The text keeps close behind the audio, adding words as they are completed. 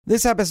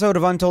This episode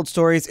of Untold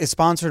Stories is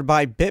sponsored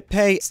by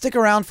BitPay. Stick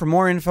around for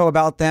more info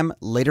about them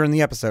later in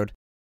the episode.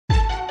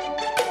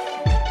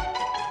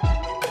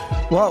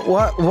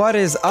 What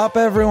is up,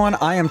 everyone?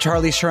 I am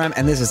Charlie Shrem,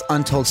 and this is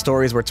Untold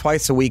Stories, where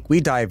twice a week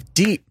we dive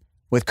deep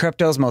with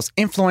crypto's most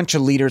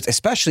influential leaders,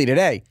 especially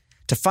today,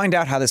 to find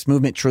out how this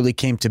movement truly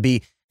came to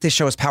be. This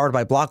show is powered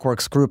by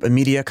Blockworks Group, a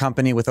media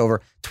company with over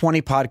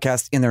 20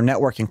 podcasts in their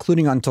network,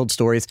 including Untold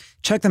Stories.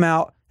 Check them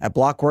out at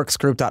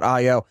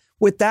blockworksgroup.io.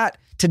 With that,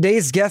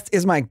 today's guest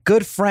is my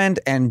good friend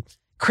and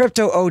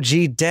crypto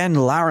OG, Dan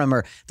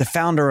Larimer, the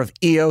founder of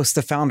EOS,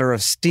 the founder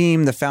of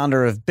Steem, the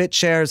founder of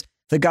BitShares,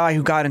 the guy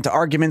who got into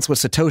arguments with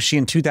Satoshi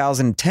in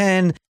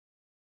 2010.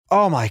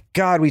 Oh my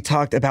God, we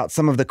talked about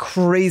some of the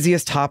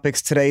craziest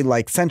topics today,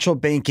 like central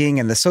banking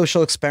and the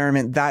social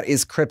experiment that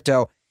is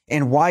crypto,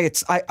 and why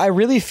it's, I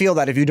really feel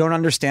that if you don't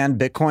understand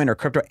Bitcoin or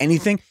crypto,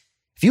 anything,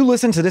 if you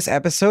listen to this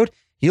episode,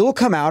 you'll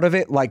come out of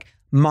it like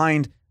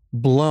mind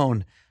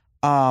blown.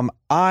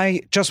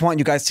 I just want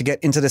you guys to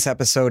get into this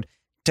episode.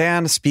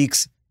 Dan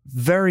speaks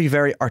very,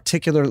 very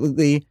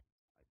articulately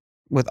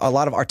with a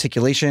lot of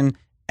articulation,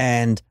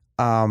 and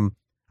I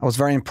was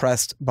very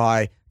impressed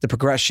by the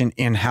progression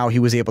in how he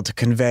was able to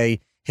convey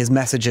his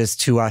messages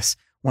to us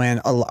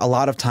when a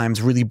lot of times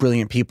really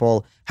brilliant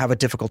people have a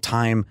difficult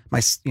time,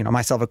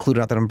 myself included,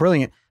 not that I'm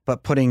brilliant,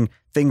 but putting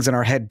things in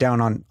our head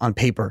down on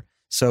paper.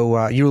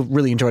 So you'll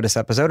really enjoy this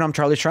episode. I'm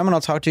Charlie Shrem, and I'll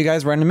talk to you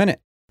guys right in a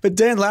minute. But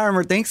Dan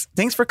Larimer,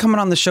 thanks for coming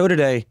on the show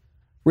today.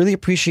 Really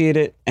appreciate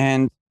it.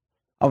 And,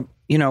 I've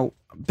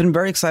been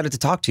very excited to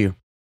talk to you.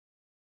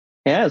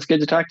 Yeah, it's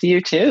good to talk to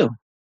you too.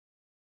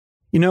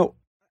 A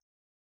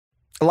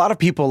lot of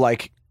people,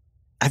 I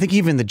think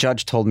even the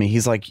judge told me,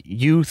 he's like,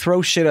 you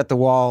throw shit at the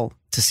wall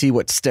to see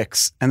what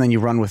sticks, and then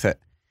you run with it.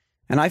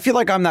 And I feel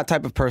like I'm that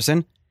type of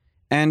person.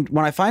 And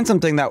when I find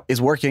something that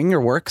is working or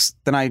works,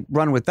 then I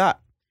run with that.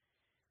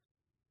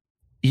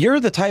 You're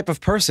the type of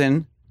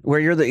person where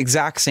you're the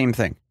exact same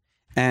thing.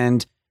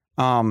 And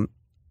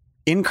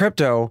in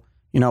crypto,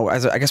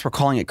 as I guess we're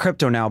calling it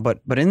crypto now, but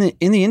in the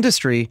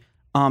industry,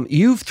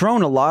 you've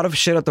thrown a lot of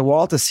shit at the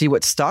wall to see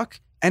what stuck,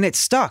 and it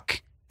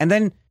stuck. And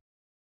then,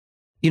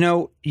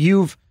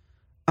 you've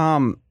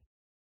have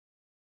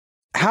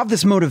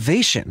this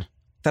motivation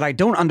that I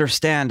don't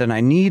understand, and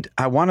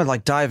I want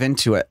to dive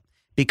into it,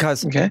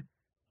 because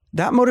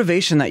that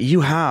motivation that you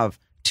have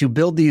to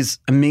build these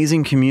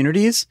amazing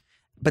communities,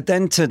 but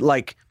then to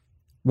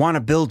want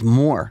to build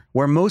more,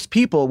 where most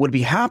people would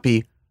be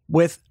happy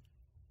with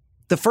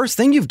the first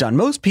thing you've done.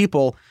 Most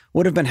people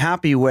would have been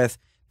happy with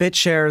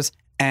BitShares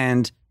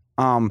and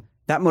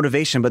that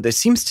motivation, but there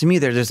seems to me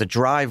there's a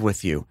drive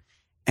with you.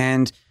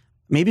 And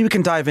maybe we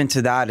can dive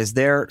into that. Is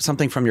there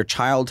something from your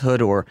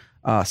childhood or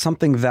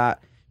something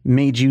that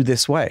made you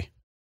this way?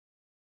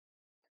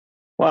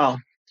 Well,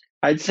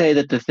 I'd say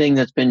that the thing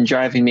that's been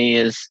driving me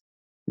is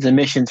a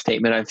mission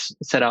statement I've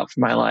set out for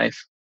my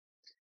life.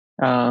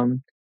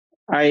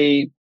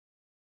 I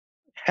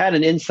had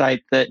an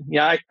insight that,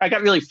 I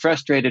got really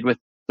frustrated with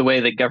the way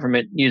the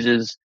government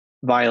uses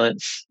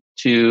violence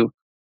to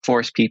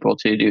force people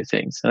to do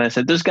things. And I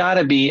said, there's got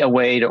to be a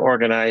way to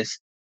organize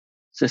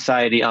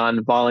society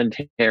on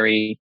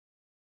voluntary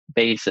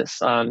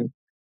basis, on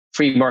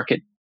free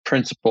market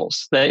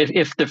principles. That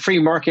if the free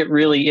market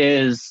really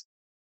is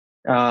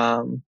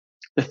the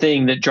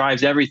thing that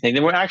drives everything,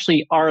 then we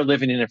actually are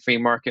living in a free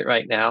market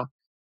right now.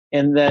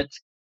 And that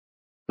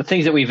the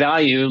things that we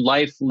value,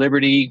 life,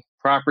 liberty,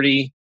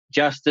 property,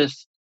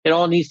 justice, it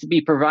all needs to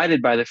be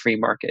provided by the free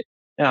market.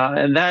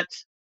 And that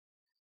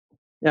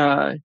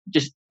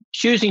just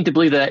choosing to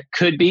believe that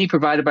could be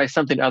provided by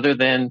something other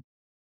than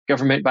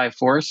government by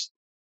force,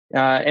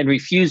 and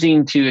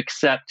refusing to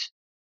accept,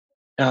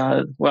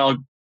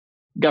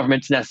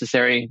 government's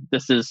necessary.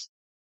 This is,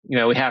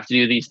 we have to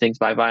do these things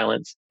by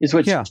violence, is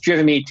what's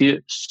driven me to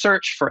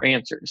search for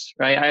answers,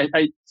 right?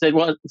 I said,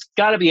 well, it's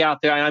got to be out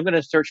there, and I'm going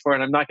to search for it,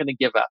 and I'm not going to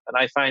give up. And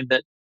I find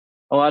that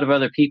a lot of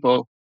other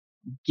people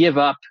give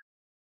up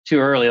too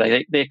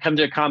early. They come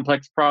to a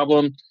complex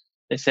problem.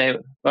 They say,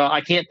 well, I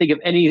can't think of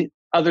any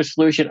other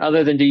solution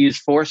other than to use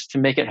force to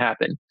make it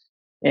happen.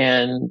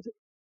 And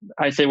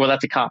I say, well,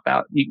 that's a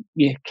cop-out.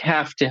 You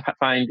have to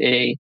find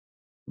a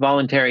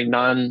voluntary,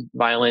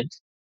 non-violent,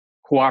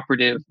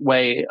 cooperative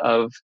way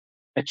of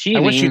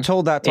achieving. I wish you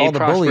told that to all the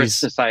bullies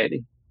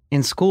society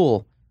in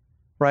school,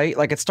 right?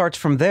 It starts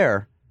from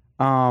there.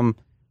 When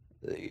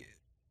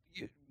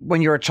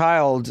you're a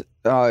child,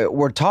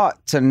 we're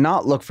taught to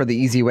not look for the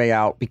easy way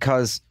out,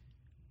 because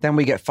then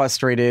we get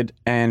frustrated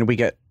and we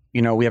get,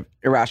 we have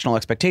irrational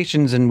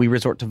expectations and we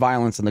resort to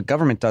violence, and the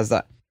government does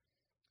that.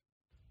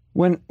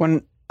 When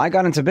I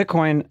got into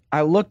Bitcoin,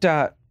 I looked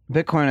at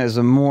Bitcoin as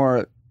a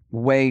more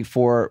way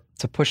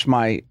to push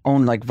my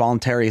own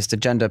voluntarist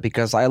agenda,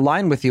 because I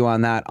align with you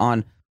on that.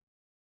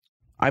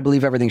 I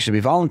believe everything should be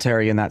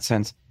voluntary in that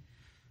sense.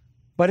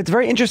 But it's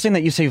very interesting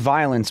that you say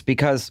violence,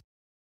 because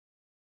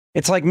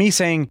it's like me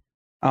saying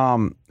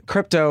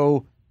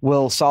crypto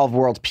will solve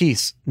world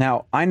peace.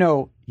 Now, I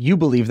know you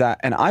believe that,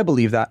 and I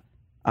believe that,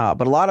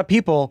 but a lot of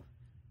people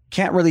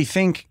can't really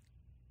think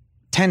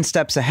 10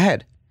 steps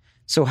ahead.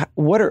 So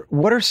what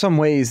are some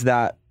ways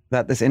that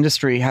this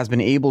industry has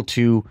been able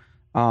to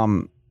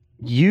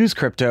use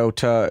crypto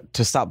to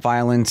stop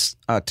violence,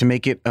 to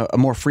make it a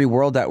more free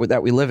world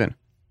that we live in?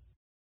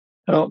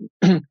 Well,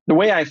 the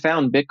way I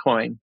found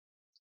Bitcoin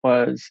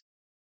was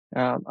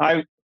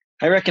I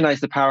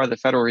recognized the power the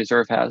Federal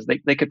Reserve has.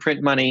 They could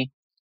print money,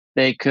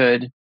 they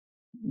could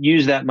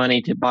use that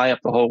money to buy up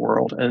the whole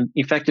world and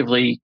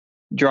effectively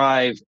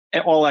drive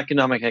all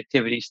economic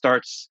activity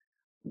starts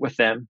with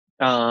them.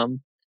 And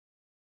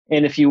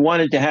if you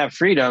wanted to have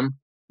freedom,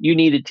 you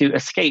needed to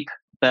escape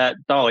that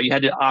dollar. You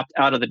had to opt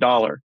out of the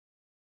dollar.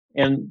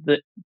 And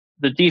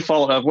the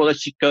default of, well,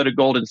 let's just go to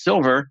gold and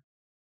silver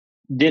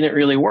didn't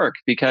really work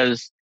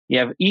because you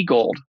have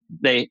eGold.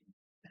 They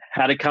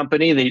had a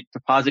company, they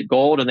deposit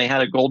gold, and they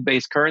had a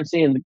gold-based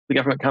currency, and the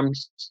government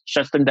comes,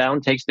 shuts them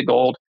down, takes the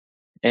gold,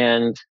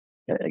 and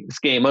it's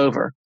game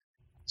over.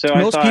 So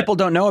most people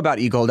don't know about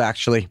eGold,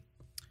 actually.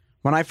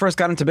 When I first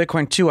got into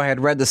Bitcoin too, I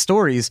had read the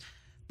stories,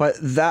 but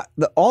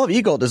all of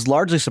eGold is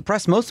largely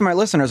suppressed. Most of my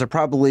listeners are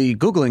probably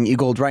Googling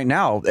eGold right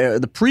now,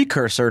 the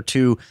precursor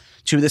to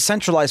the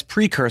centralized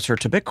precursor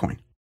to Bitcoin.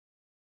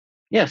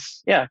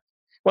 Yes, yeah.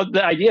 Well,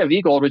 the idea of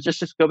eGold was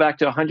just go back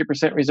to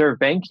 100% reserve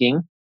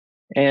banking,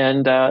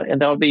 and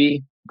that'll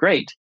be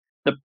great.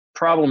 The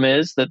problem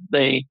is that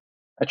they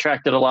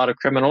attracted a lot of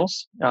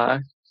criminals,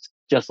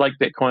 just like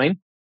Bitcoin.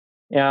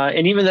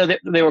 And even though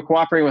they were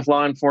cooperating with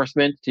law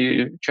enforcement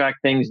to track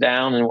things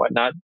down and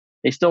whatnot,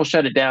 they still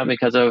shut it down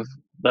because of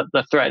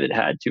the threat it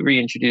had to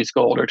reintroduce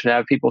gold or to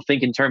have people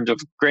think in terms of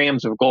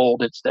grams of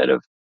gold instead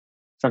of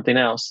something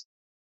else.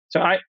 So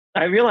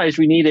I realized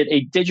we needed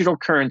a digital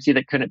currency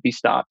that couldn't be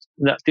stopped.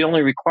 That the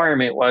only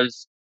requirement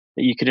was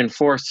that you could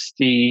enforce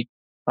the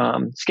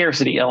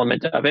scarcity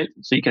element of it,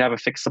 so you could have a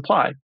fixed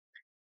supply.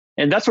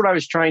 And that's what I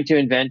was trying to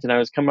invent, and I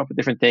was coming up with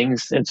different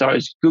things. And so I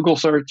was Google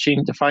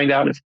searching to find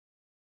out if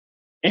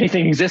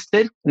anything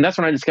existed. And that's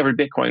when I discovered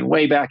Bitcoin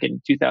way back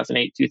in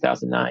 2008,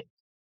 2009.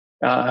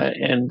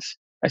 And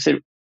I said,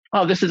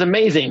 oh, this is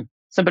amazing.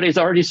 Somebody's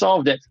already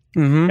solved it.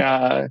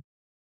 Mm-hmm.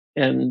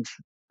 And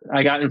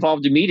I got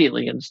involved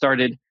immediately and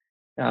started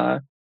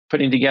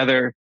putting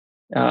together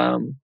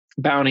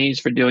bounties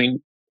for doing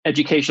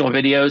educational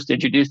videos to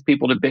introduce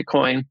people to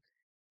Bitcoin.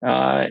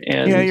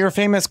 And your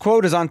famous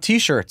quote is on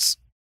T-shirts.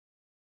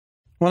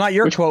 Well, not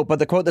your quote, but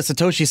the quote that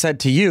Satoshi said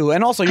to you,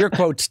 and also your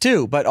quotes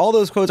too. But all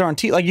those quotes are on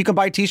like you can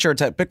buy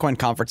T-shirts at Bitcoin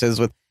conferences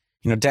with,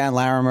 Dan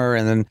Larimer,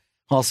 and then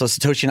also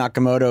Satoshi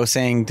Nakamoto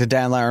saying to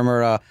Dan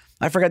Larimer,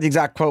 I forgot the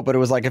exact quote, but it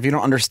was like, if you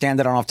don't understand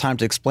it, I don't have time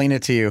to explain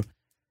it to you.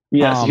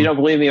 Yes, if you don't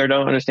believe me or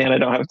don't understand, I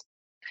don't have.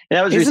 And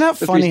that was isn't that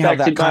funny how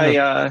that kind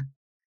of...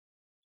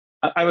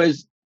 I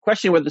was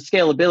questioning what the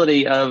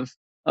scalability of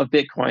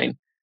Bitcoin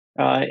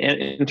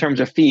in terms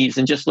of fees,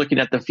 and just looking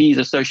at the fees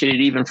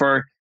associated even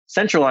for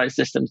centralized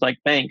systems like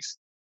banks.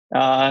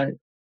 And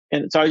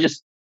so I was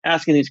just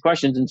asking these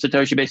questions, and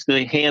Satoshi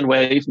basically hand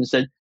waved and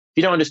said, if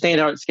you don't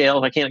understand how it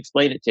scales, I can't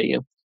explain it to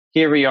you.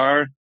 Here we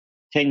are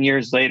 10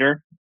 years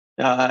later,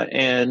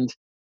 and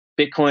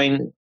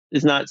Bitcoin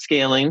is not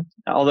scaling,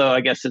 although I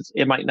guess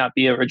it might not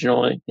be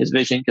originally his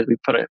vision because we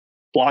put a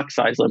block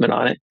size limit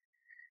on it.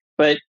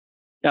 But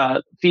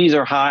fees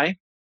are high,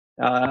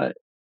 and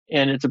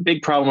it's a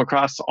big problem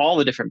across all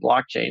the different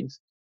blockchains.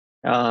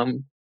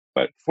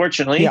 But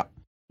fortunately,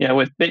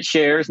 with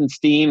BitShares and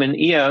Steem and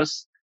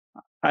EOS,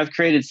 I've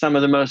created some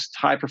of the most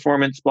high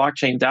performance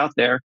blockchains out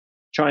there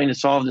trying to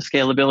solve the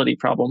scalability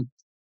problem.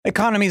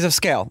 Economies of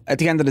scale at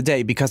the end of the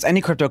day, because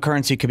any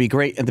cryptocurrency could be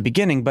great at the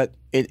beginning, but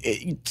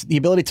the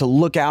ability to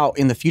look out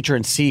in the future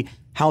and see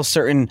how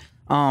certain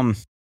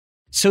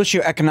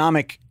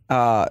socioeconomic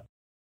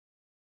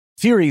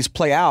theories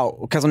play out,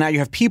 because now you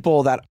have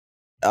people that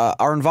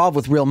are involved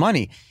with real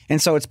money.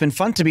 And so it's been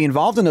fun to be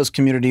involved in those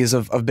communities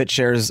of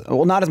BitShares.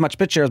 Well, not as much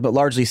BitShares, but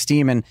largely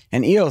Steem and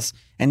EOS,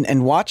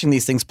 and watching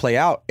these things play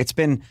out. It's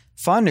been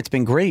fun. It's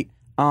been great.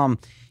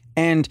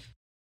 And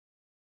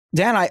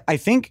Dan, I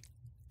think,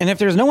 and if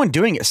there's no one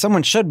doing it,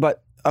 someone should,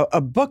 but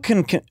a book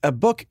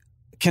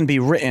can be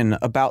written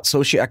about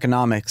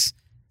socioeconomics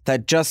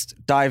that just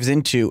dives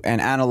into and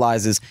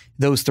analyzes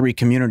those three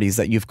communities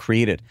that you've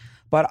created.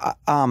 But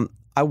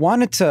I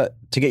wanted to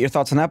get your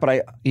thoughts on that,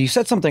 but you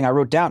said something I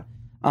wrote down.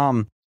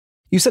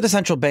 You said the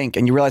central bank,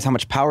 and you realized how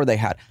much power they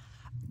had.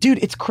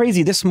 Dude, it's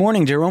crazy. This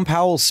morning, Jerome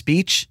Powell's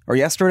speech, or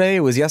yesterday,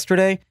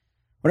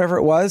 whatever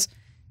it was,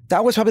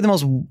 that was probably the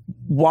most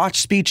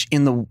watched speech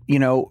in the,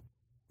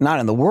 not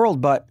in the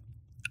world, but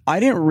I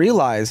didn't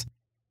realize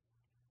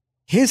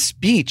his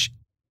speech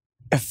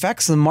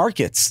affects the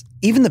markets,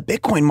 even the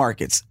Bitcoin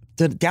markets,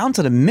 down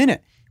to the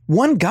minute.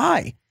 One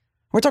guy.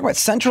 We're talking about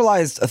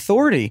centralized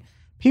authority.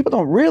 People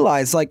don't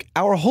realize, like,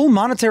 our whole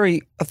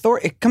monetary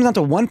authority, it comes down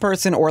to one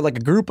person or like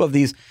a group of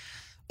these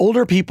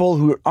older people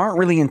who aren't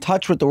really in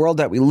touch with the world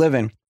that we live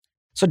in.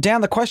 So,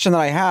 Dan, the question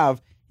that I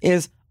have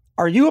is,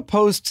 are you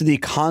opposed to the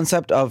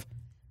concept of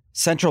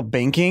central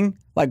banking?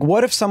 Like,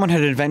 what if someone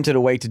had invented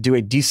a way to do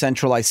a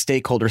decentralized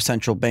stakeholder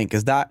central bank?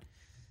 Is that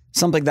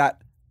something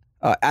that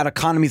at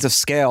economies of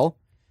scale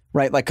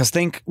right? Like, because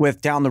think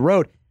with down the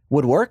road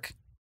would work.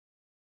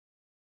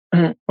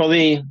 Well,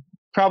 the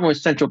problem with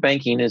central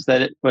banking is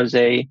that it was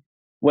a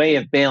way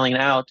of bailing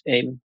out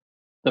the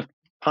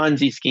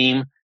Ponzi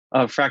scheme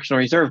of fractional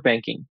reserve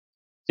banking.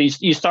 So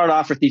you start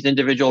off with these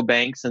individual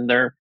banks, and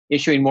they're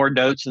issuing more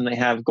notes than they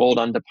have gold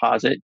on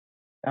deposit.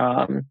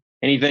 And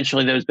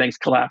eventually those banks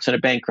collapse in a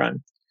bank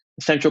run.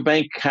 The central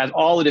bank has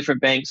all the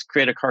different banks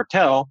create a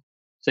cartel.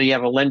 So you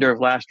have a lender of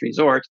last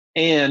resort,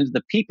 and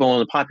the people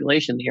and the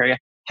population in the area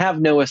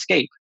have no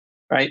escape,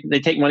 right? They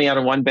take money out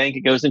of one bank,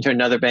 it goes into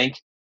another bank.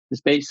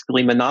 It's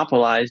basically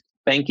monopolized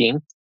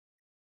banking.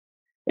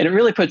 And it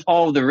really puts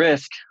all of the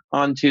risk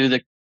onto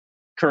the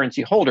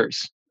currency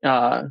holders.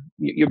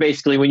 You're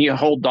basically, when you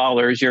hold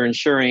dollars, you're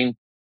insuring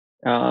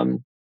the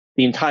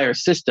entire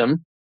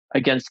system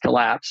against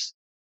collapse,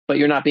 but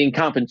you're not being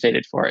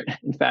compensated for it.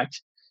 In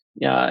fact,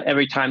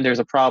 every time there's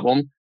a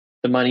problem,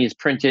 the money is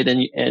printed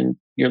and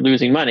you're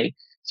losing money.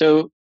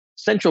 So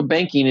central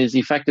banking is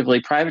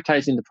effectively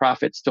privatizing the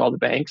profits to all the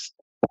banks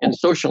and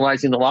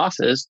socializing the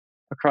losses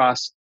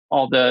across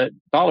all the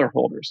dollar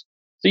holders.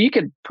 So you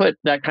could put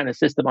that kind of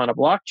system on a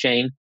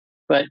blockchain,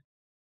 but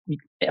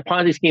a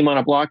Ponzi scheme on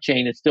a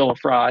blockchain is still a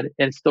fraud,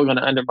 and it's still going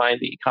to undermine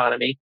the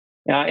economy,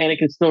 and it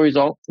can still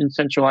result in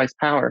centralized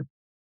power.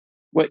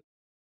 What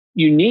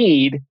you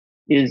need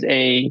is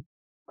a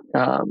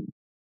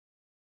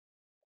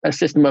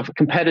system of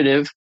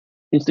competitive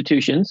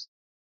institutions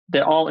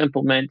that all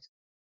implement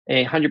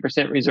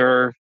 100%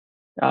 reserve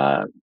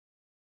But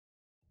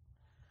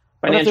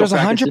if there's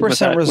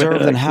 100%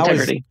 reserve, then how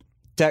is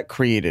debt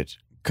created?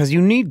 Because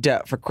you need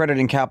debt for credit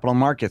and capital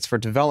markets, for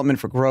development,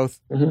 for growth.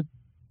 Mm-hmm.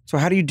 So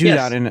how do you do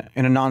that in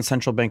a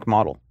non-central bank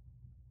model?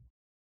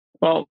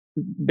 Well,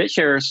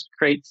 BitShares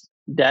creates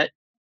debt.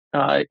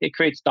 It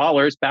creates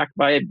dollars backed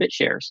by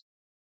BitShares.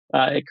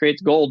 It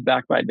creates gold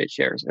backed by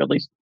BitShares. At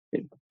least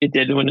it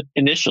did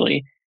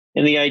initially.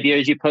 And the idea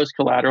is you post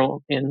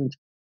collateral and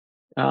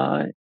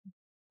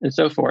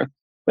so forth.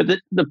 But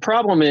the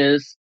problem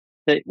is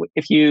that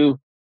if you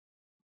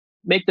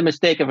make the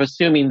mistake of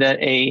assuming that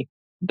a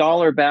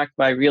dollar backed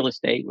by real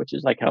estate, which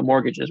is like how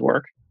mortgages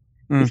work,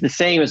 is the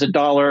same as a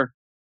dollar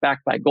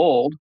backed by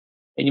gold,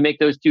 and you make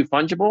those two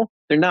fungible,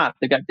 they're not.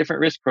 They've got different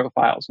risk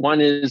profiles.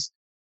 One is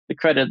the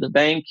credit of the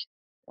bank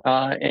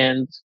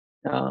and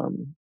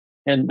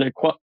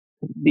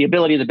the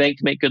ability of the bank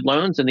to make good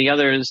loans, and the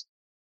other is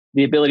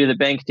the ability of the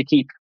bank to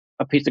keep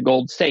a piece of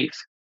gold safe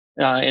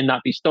and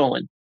not be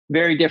stolen.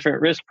 Very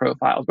different risk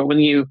profiles. But when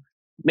you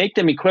make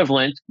them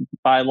equivalent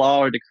by law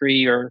or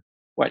decree or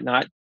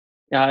whatnot,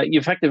 you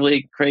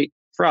effectively create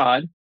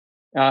fraud,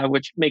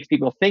 which makes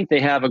people think they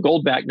have a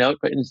gold-backed note,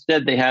 but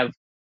instead they have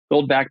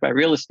gold backed by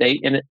real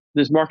estate. And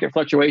there's market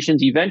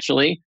fluctuations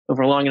eventually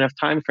over a long enough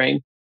time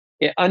frame,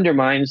 it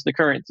undermines the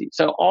currency.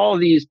 So all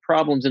of these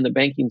problems in the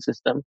banking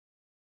system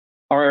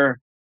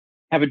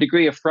have a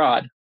degree of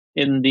fraud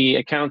in the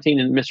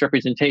accounting and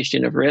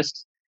misrepresentation of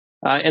risks.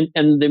 And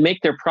they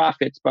make their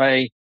profits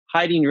by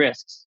hiding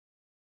risks.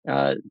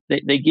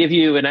 They give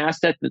you an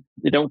asset that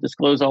they don't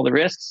disclose all the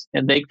risks,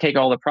 and they take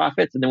all the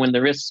profits. And then when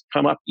the risks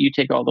come up, you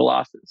take all the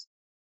losses.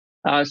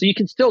 So you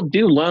can still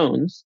do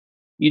loans.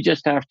 You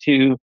just have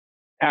to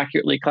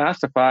accurately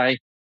classify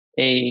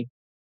an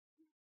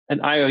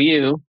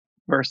IOU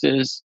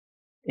versus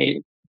a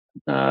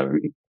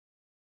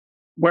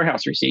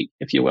warehouse receipt,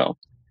 if you will.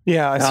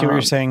 Yeah, I see what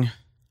you're saying.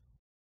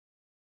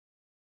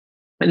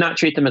 And not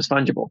treat them as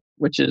fungible,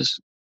 which is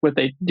what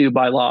they do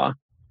by law.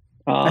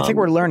 I think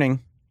we're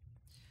learning.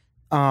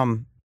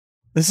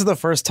 This is the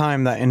first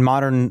time that in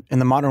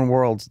the modern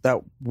world that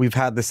we've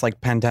had this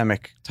like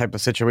pandemic type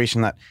of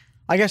situation. That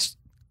I guess,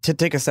 to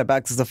take a step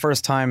back, this is the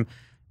first time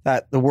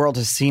that the world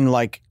has seen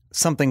like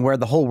something where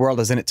the whole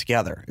world is in it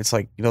together. It's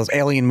like those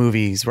alien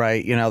movies,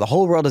 right? You know, the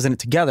whole world is in it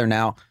together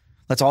now.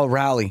 Let's all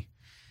rally.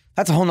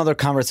 That's a whole nother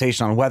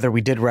conversation on whether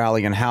we did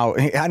rally and how.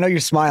 I know you're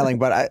smiling,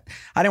 but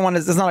I didn't want to.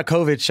 This is not a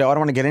COVID show. I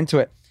don't want to get into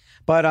it.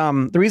 But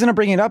the reason I'm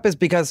bringing it up is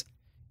because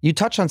you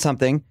touched on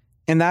something,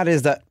 and that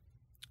is that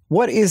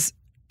what is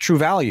true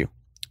value?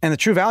 And the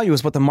true value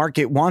is what the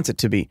market wants it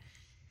to be.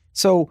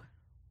 So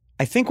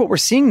I think what we're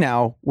seeing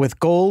now with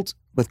gold,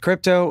 with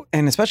crypto,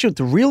 and especially with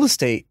the real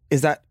estate,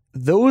 is that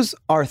those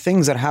are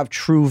things that have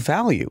true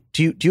value.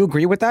 Do you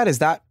agree with that? Is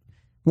that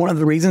one of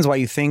the reasons why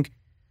you think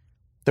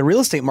the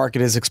real estate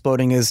market is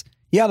exploding? Is,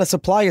 yeah, the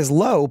supply is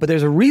low, but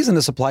there's a reason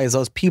the supply is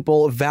low.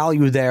 People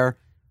value their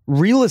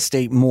real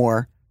estate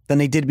more than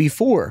they did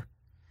before.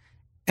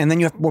 And then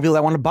you have more people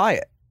that want to buy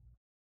it.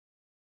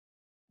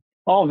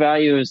 All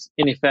value is,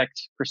 in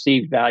effect,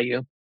 perceived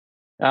value.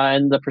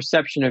 And the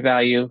perception of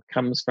value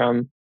comes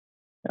from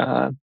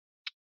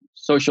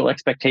social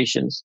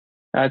expectations.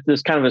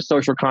 There's kind of a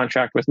social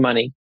contract with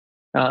money.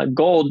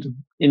 Gold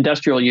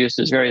industrial use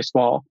is very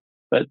small,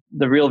 but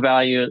the real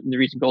value, and the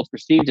reason gold's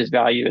perceived as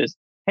value is,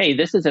 hey,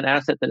 this is an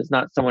asset that is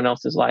not someone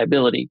else's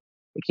liability.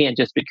 It can't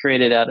just be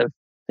created out of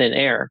thin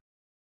air.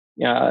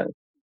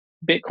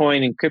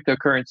 Bitcoin and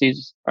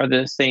cryptocurrencies are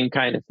the same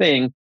kind of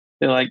thing.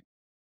 They're like,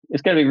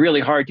 it's going to be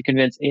really hard to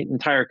convince an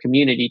entire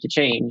community to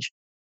change.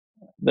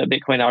 the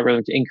Bitcoin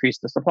algorithm to increase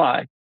the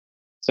supply.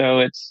 So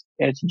it's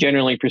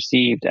generally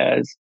perceived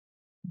as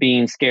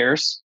being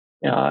scarce,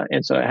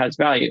 and so it has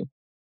value.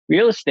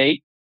 Real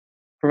estate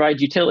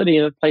provides utility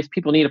in a place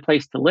people need a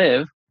place to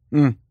live.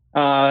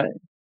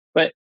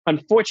 But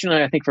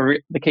unfortunately, I think for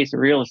the case of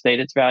real estate,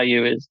 its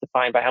value is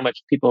defined by how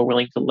much people are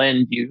willing to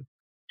lend you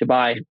to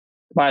buy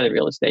the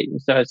real estate.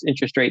 And so as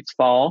interest rates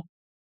fall,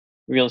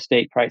 real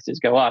estate prices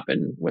go up.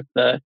 And with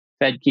the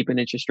Fed keeping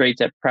interest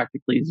rates at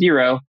practically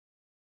zero,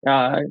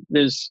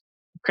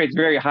 creates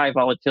very high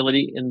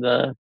volatility in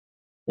the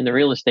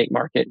real estate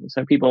market. And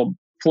so people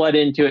flood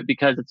into it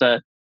because it's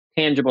a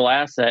tangible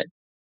asset,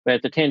 but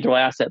it's a tangible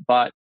asset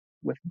bought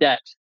with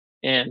debt.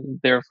 And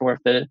therefore, if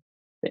the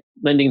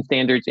lending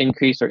standards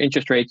increase or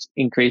interest rates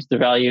increase, the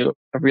value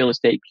of real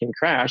estate can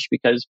crash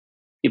because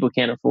people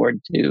can't afford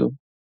to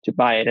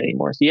buy it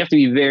anymore. So you have to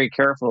be very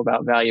careful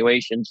about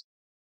valuations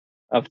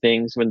of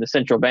things when the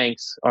central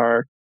banks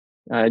are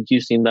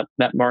juicing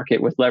that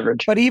market with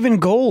leverage. But even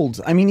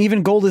gold,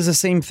 even gold is the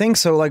same thing.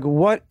 So like,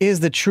 what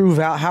is the true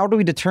value? How do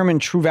we determine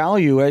true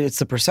value? It's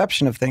the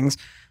perception of things.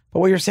 But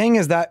what you're saying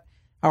is that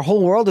our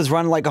whole world is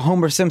run like a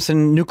Homer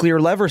Simpson nuclear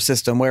lever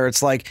system, where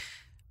it's like,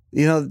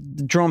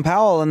 Jerome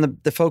Powell and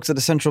the folks at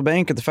the central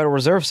bank, at the Federal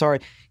Reserve,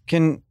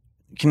 can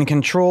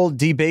control,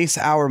 debase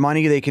our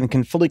money. They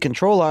can fully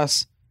control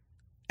us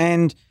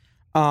and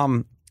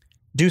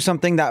do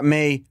something that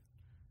may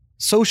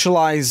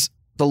socialize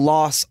the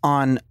loss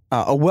on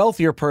a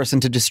wealthier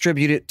person to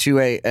distribute it to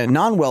a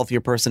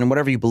non-wealthier person, and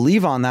whatever you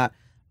believe on that,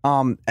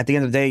 at the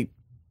end of the day,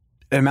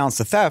 it amounts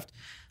to theft.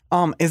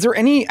 Is there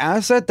any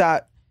asset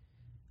that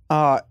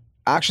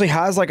actually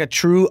has like a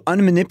true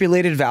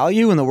unmanipulated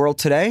value in the world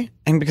today?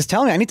 And because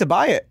tell me, I need to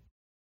buy it.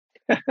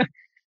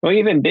 Well,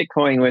 even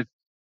Bitcoin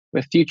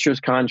with futures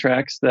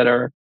contracts that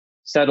are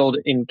settled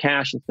in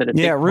cash instead of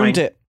Bitcoin. Ruined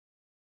it.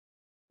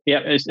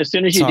 Yeah, as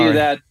soon as you do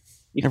that,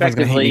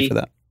 effectively, for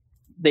that.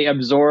 They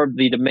absorb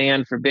the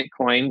demand for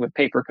Bitcoin with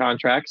paper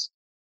contracts,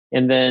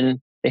 and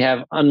then they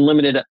have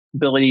unlimited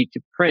ability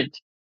to print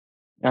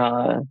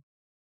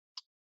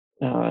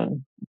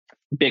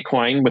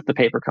Bitcoin with the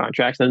paper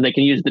contracts, and they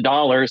can use the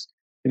dollars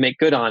to make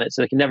good on it,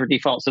 so they can never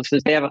default. So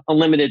since they have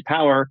unlimited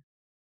power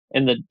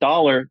in the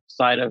dollar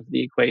side of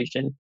the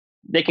equation,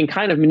 they can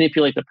kind of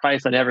manipulate the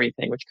price on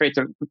everything, which creates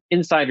an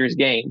insider's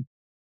game.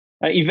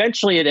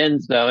 Eventually it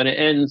ends, though, and it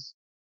ends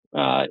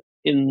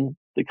in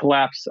the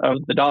collapse of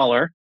the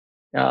dollar.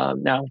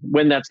 Now,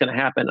 when that's going to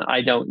happen,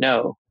 I don't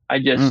know.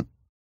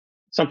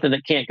 Something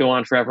that can't go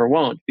on forever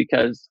won't,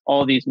 because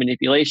all these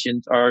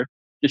manipulations are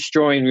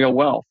destroying real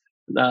wealth,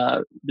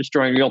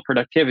 destroying real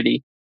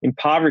productivity,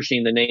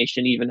 impoverishing the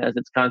nation, even as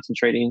it's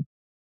concentrating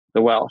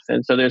the wealth.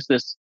 And so there's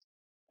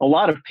a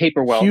lot of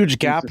paper wealth huge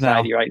gap in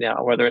society now. Right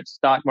now, whether it's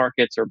stock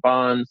markets or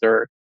bonds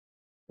or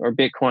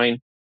Bitcoin.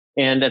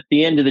 And at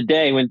the end of the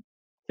day, when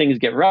things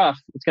get rough,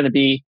 it's going to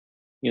be,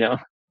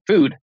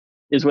 food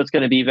is what's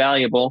going to be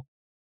valuable,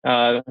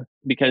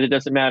 because it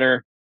doesn't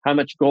matter how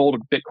much gold or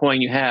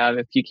Bitcoin you have.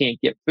 If you can't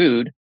get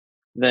food,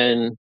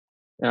 then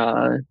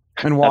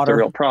and water, that's a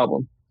real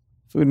problem.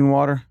 Food and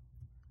water.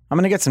 I'm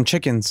going to get some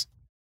chickens.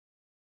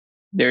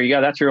 There you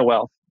go. That's real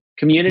wealth.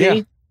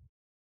 Community,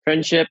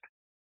 friendship,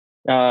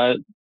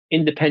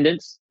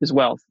 independence is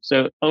wealth.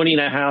 So owning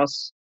a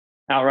house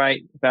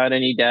outright without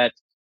any debt,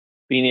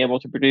 being able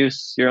to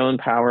produce your own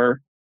power,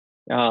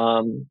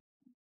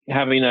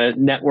 having a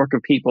network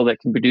of people that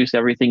can produce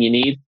everything you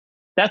need,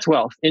 that's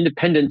wealth.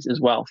 Independence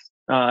is wealth.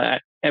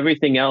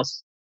 Everything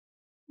else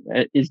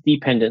is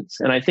dependence.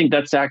 And I think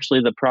that's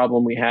actually the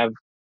problem we have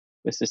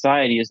with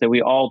society, is that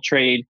we all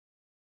trade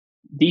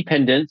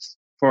dependence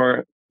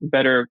for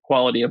better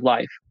quality of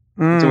life.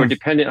 So we're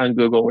dependent on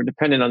Google. We're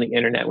dependent on the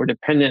internet. We're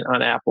dependent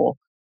on Apple.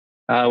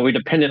 We're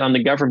dependent on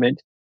the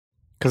government.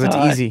 Because it's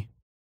easy.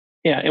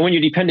 Yeah. And when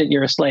you're dependent,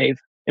 you're a slave.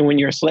 And when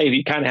you're a slave,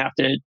 you kind of have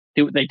to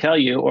do what they tell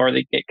you, or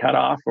they get cut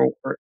off,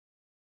 or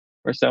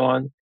so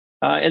on.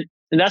 And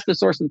that's the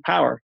source of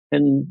power.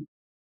 And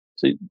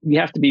so you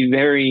have to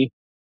be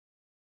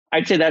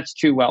I'd say that's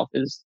true wealth,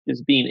 is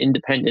being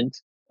independent,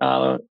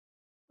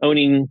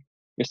 owning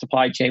your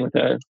supply chain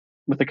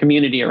with a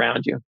community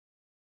around you.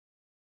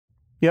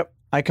 Yep,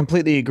 I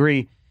completely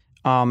agree.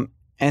 And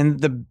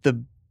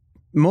the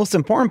most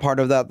important part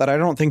of that I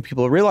don't think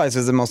people realize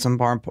is the most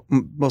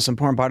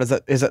important part is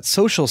that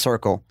social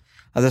circle,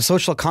 the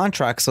social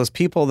contracts, those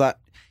people that,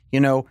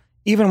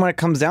 even when it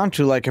comes down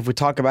to, like, if we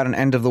talk about an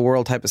end of the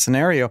world type of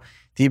scenario,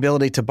 the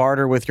ability to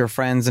barter with your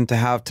friends and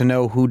to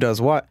know who does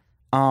what.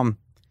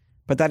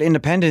 But that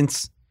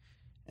independence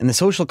and the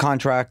social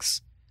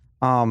contracts,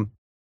 that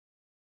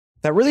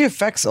really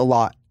affects a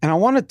lot. And I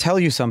want to tell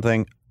you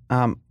something.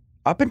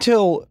 Up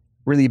until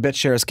really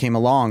BitShares came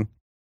along,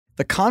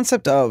 the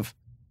concept of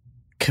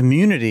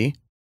community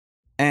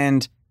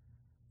and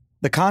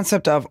the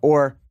concept of,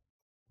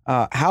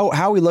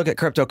 how we look at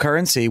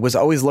cryptocurrency was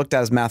always looked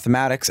at as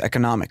mathematics,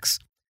 economics.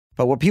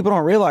 But what people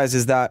don't realize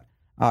is that,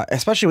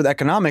 especially with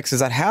economics, is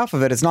that half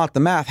of it is not the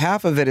math.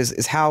 Half of it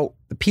is how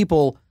the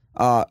people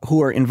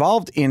who are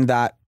involved in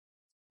that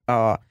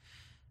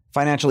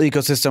financial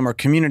ecosystem or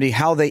community,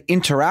 how they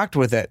interact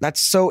with it. That's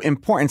so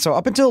important. So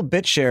up until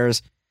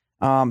BitShares,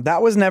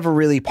 that was never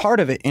really part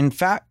of it. In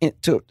fact,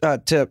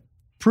 to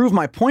prove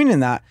my point in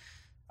that,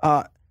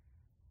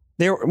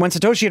 when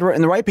Satoshi had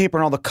written the white paper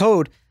and all the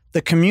code,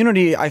 the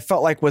community I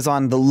felt like was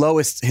on the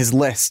lowest his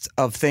list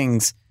of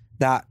things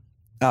that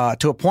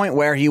to a point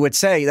where he would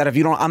say that if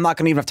you don't, I'm not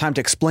going to even have time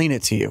to explain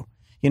it to you.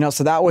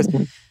 So that was.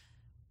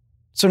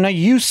 So now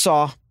you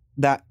saw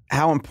that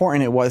how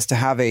important it was to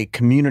have a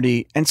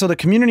community, and so the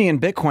community in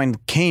Bitcoin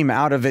came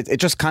out of it. It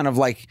just kind of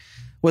like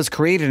was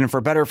created, and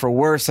for better or for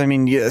worse. I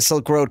mean,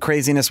 Silk Road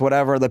craziness,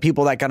 whatever. The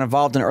people that got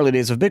involved in the early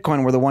days of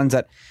Bitcoin were the ones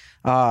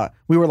that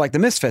we were like the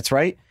misfits,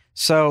 right?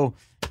 So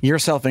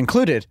yourself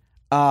included.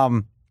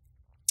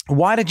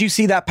 Why did you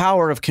see that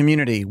power of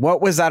community?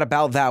 What was that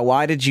about that?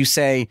 Why did you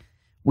say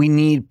we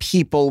need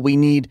people, we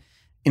need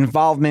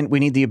involvement, we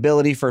need the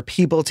ability for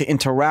people to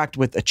interact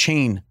with a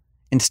chain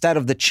instead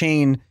of the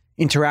chain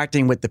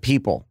interacting with the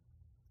people?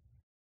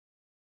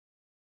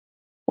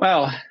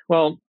 Well,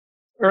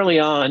 early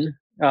on,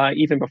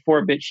 even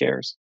before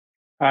BitShares,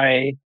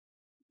 I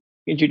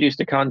introduced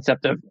the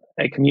concept of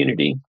a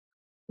community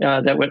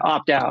that would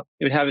opt out.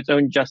 It would have its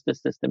own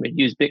justice system. It'd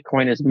use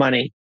Bitcoin as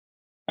money,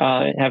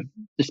 have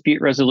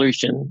dispute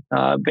resolution,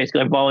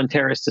 basically a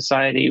voluntarist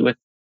society with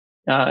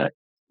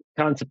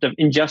concept of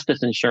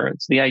injustice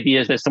insurance. The idea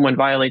is that if someone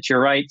violates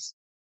your rights,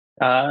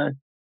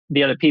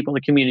 the other people in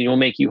the community will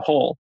make you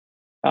whole.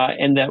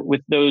 And that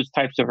with those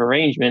types of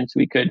arrangements,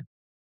 we could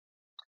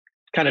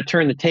kind of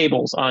turn the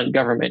tables on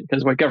government,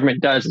 because what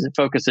government does is it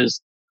focuses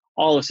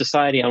all of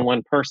society on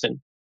one person,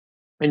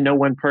 and no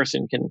one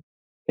person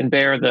can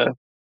bear the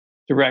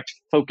direct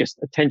focused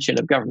attention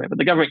of government. But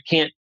the government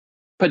can't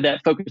put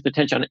that focused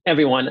attention on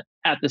everyone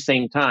at the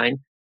same time.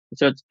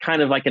 So it's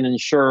kind of like an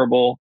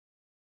insurable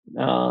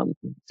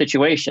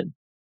situation.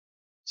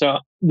 So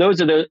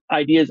those are the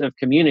ideas of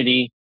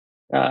community,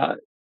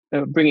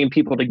 bringing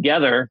people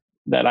together,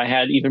 that I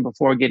had even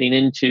before getting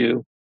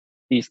into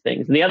these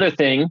things. And the other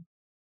thing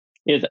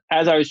is,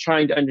 as I was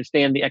trying to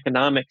understand the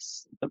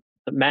economics, the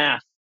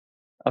math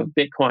of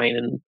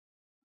Bitcoin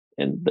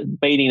and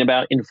debating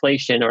about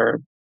inflation or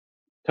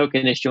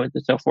token issuance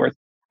and so forth,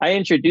 I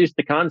introduced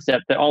the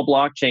concept that all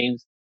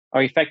blockchains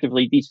are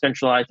effectively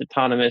decentralized,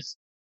 autonomous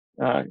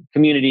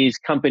communities,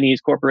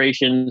 companies,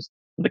 corporations.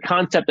 The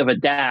concept of a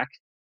DAC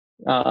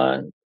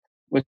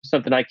was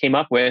something I came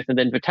up with, and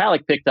then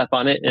Vitalik picked up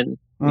on it, and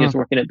he was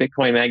working at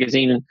Bitcoin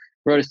Magazine and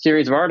wrote a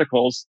series of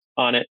articles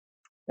on it.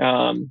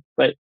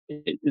 But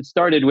it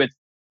started with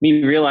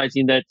me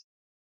realizing that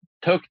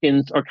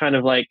tokens are kind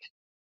of like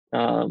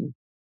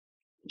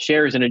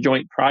shares in a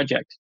joint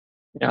project,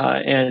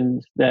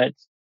 and that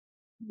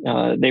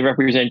they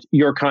represent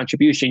your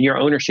contribution, your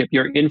ownership,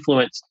 your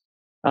influence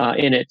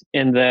in it,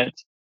 and that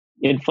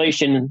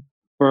inflation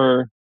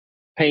for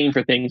paying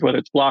for things, whether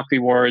it's block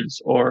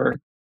rewards or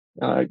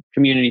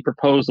community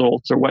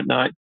proposals or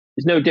whatnot,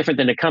 is no different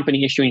than a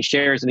company issuing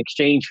shares in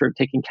exchange for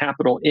taking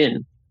capital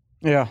in.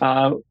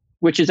 Yeah.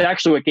 Which is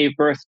actually what gave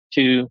birth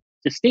to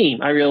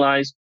Steem. I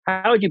realized,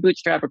 how would you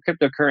bootstrap a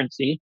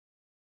cryptocurrency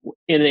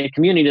in a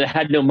community that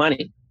had no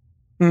money?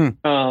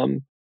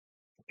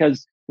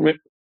 Because when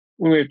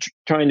we were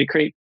trying to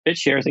create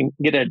BitShares and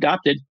get it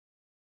adopted,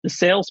 the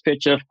sales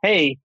pitch of,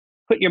 hey,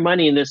 put your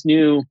money in this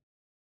new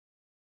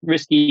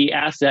risky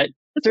asset,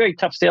 it's a very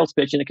tough sales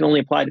pitch, and it can only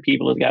apply to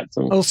people who've got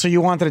some. Oh, so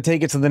you wanted to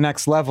take it to the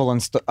next level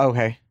and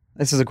okay,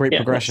 this is a great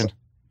progression.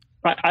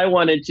 I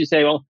wanted to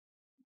say, well,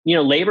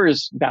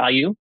 labor's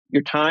value,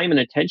 your time and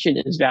attention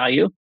is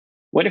value.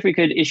 What if we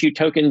could issue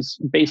tokens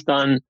based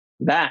on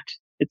that?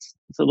 It's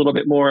a little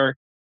bit more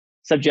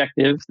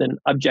subjective than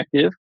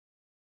objective,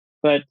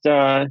 but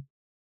that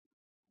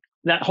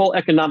whole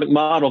economic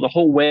model, the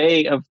whole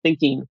way of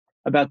thinking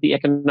about the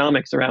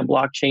economics around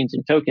blockchains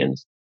and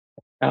tokens,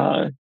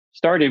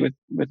 started with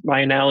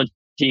my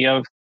analogy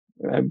of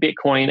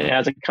Bitcoin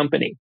as a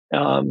company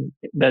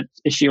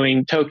that's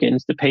issuing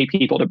tokens to pay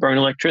people to burn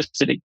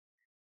electricity.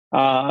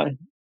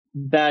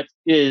 That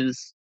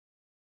is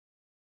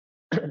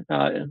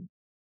the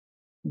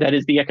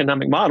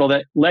economic model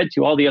that led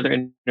to all the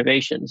other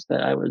innovations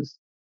that I was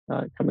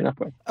coming up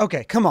with.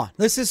 Okay, come on.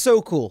 This is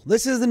so cool.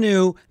 This is the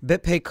new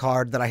BitPay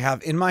card that I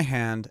have in my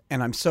hand,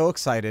 and I'm so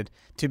excited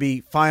to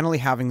be finally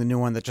having the new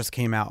one that just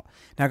came out.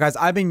 Now, guys,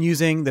 I've been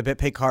using the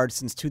BitPay card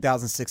since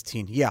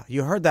 2016. Yeah,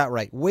 you heard that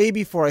right. Way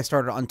before I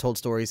started Untold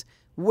Stories,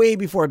 way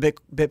before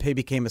BitPay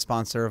became a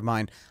sponsor of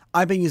mine,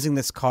 I've been using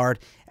this card,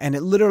 and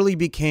it literally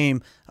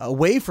became a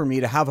way for me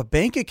to have a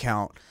bank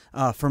account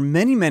for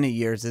many, many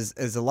years,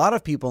 as a lot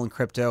of people in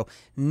crypto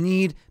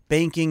need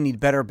banking, need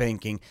better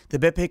banking. The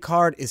BitPay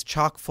card is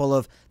chock full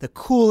of the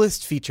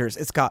coolest features.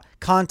 It's got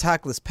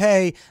contactless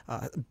pay,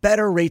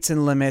 better rates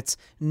and limits,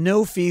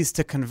 no fees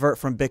to convert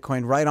from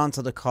Bitcoin right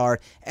onto the card,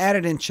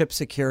 added in chip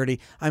security.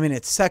 I mean,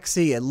 it's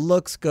sexy, it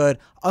looks good,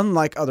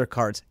 unlike other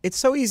cards. It's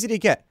so easy to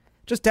get.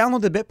 Just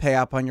download the BitPay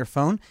app on your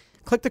phone,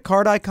 click the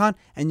card icon,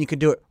 and you can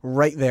do it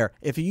right there.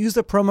 If you use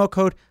the promo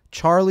code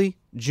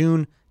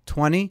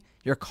CharlieJune20,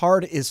 your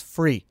card is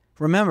free.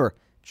 Remember,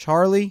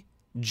 CharlieJune20.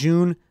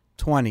 June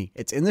 20.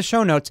 It's in the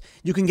show notes.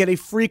 You can get a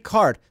free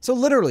card. So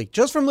literally,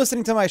 just from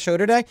listening to my show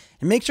today,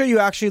 and make sure you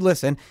actually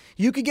listen,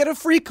 you could get a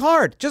free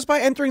card just by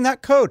entering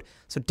that code.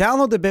 So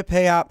download the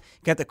BitPay app,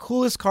 get the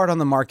coolest card on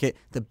the market,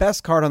 the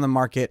best card on the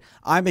market.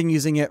 I've been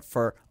using it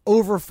for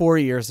over 4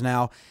 years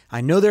now. I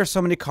know there's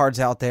so many cards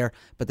out there,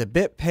 but the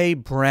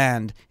BitPay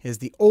brand is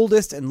the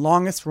oldest and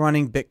longest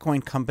running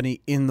Bitcoin company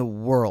in the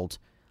world.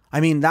 I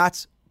mean,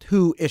 that's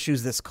who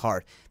issues this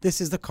card. This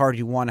is the card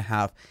you want to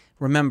have.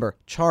 Remember,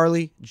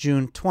 Charlie,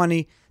 June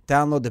 20.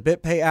 Download the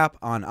BitPay app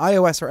on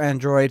iOS or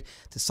Android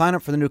to sign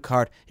up for the new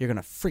card. You're going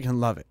to freaking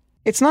love it.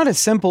 It's not as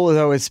simple,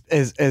 though,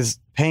 as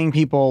paying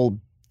people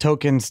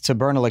tokens to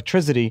burn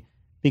electricity,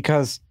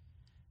 because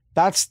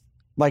that's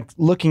like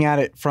looking at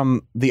it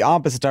from the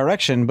opposite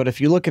direction. But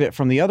if you look at it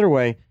from the other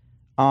way,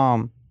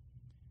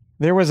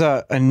 there was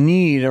a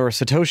need, or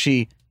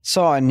Satoshi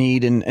saw a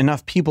need, and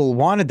enough people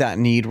wanted that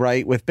need,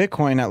 right? With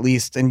Bitcoin, at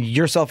least, and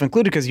yourself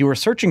included, because you were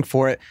searching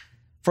for it,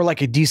 for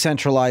like a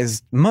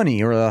decentralized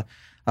money, or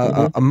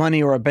a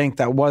money or a bank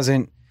that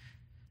wasn't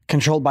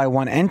controlled by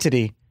one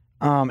entity.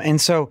 And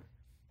so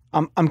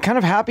I'm kind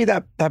of happy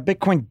that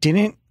Bitcoin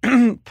didn't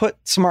put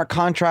smart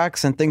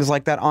contracts and things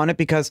like that on it,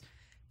 because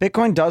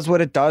Bitcoin does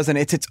what it does, and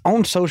it's its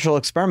own social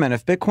experiment.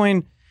 If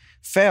Bitcoin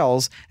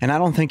fails, and I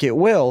don't think it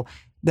will,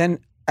 then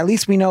at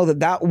least we know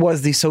that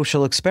was the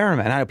social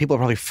experiment. I know people are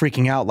probably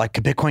freaking out like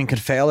Bitcoin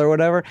could fail or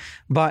whatever,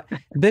 but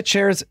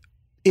BitShares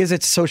is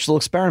its social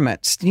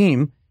experiment.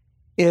 Steem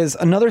is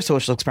another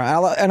social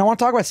experiment. And I want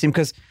to talk about Steem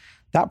because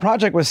that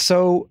project was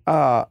so,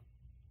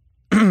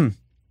 it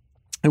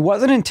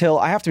wasn't until,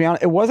 I have to be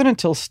honest, it wasn't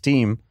until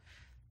Steem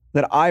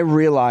that I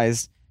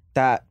realized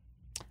that,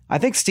 I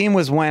think Steem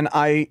was when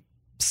I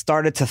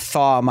started to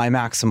thaw my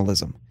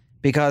maximalism,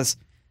 because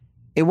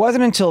it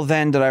wasn't until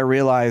then that I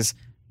realized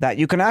that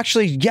you can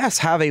actually, yes,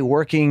 have a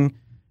working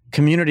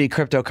community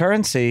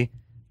cryptocurrency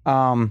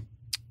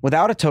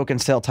without a token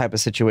sale type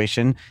of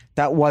situation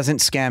that wasn't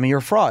scammy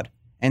or fraud.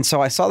 And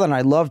so I saw that, and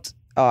I loved,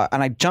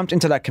 and I jumped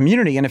into that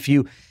community. And if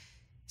you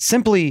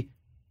simply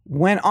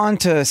went on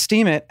to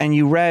Steemit and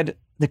you read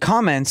the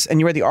comments and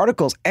you read the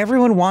articles,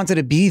 everyone wanted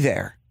to be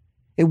there.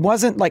 It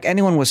wasn't like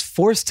anyone was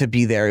forced to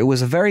be there. It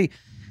was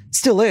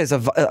still is a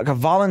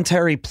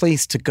voluntary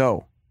place to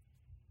go.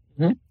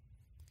 Mm-hmm.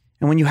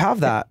 And when you have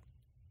that,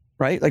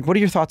 right? Like, what are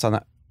your thoughts on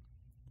that?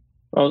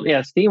 Well,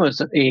 yeah, Steem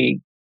was a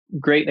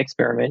great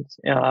experiment.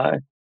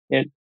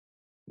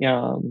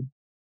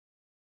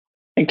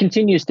 And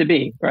continues to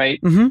be, right?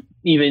 Mm-hmm.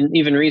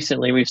 Even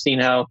recently, we've seen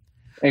how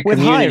with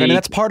Hive, I mean,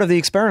 that's part of the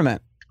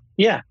experiment.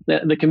 Yeah,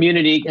 the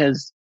community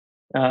has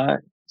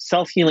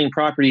self-healing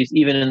properties,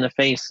 even in the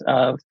face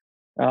of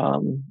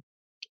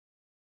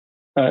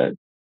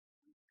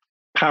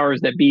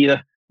powers that be,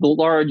 the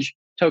large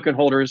token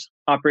holders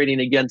operating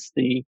against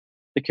the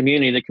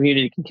community. The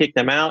community can kick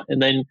them out and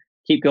then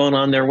keep going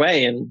on their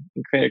way and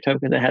create a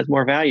token that has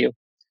more value.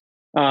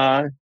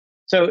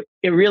 So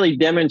it really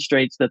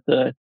demonstrates that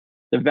the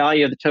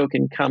value of the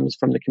token comes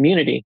from the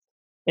community.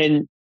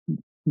 And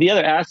the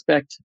other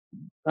aspect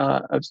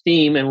of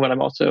Steem, and what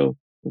I'm also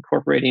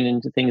incorporating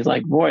into things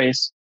like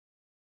Voice,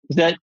 is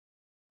that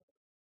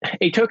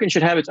a token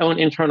should have its own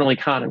internal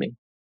economy.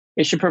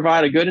 It should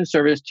provide a good and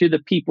service to the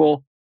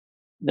people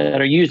that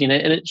are using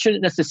it, and it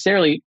shouldn't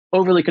necessarily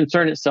overly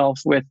concern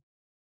itself with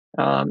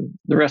the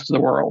rest of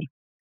the world.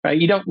 Right?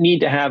 You don't need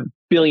to have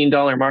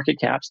billion-dollar market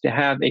caps to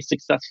have a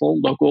successful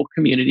local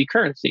community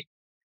currency.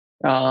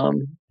 But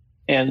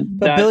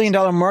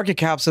billion-dollar market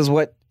caps is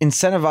what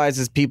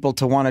incentivizes people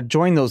to want to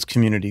join those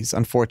communities,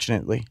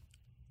 unfortunately.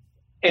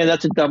 And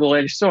that's a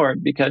double-edged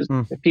sword, because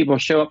if people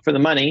show up for the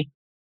money,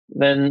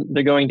 then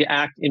they're going to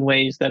act in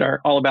ways that are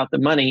all about the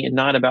money and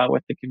not about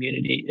what the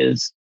community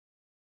is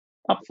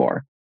up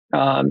for.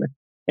 And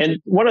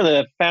one of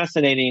the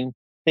fascinating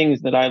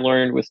things that I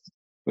learned with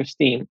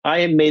Steem, I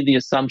had made the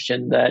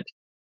assumption that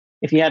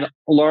if you had a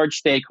large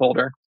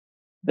stakeholder,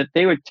 that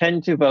they would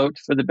tend to vote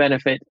for the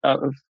benefit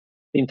of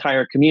the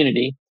entire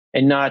community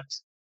and not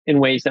in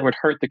ways that would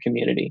hurt the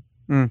community.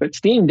 But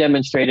Steem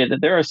demonstrated that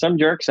there are some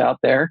jerks out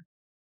there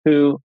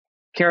who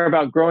care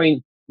about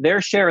growing their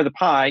share of the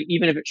pie,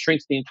 even if it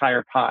shrinks the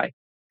entire pie.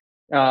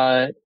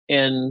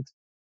 And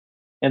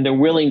they're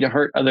willing to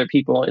hurt other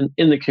people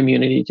in the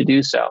community to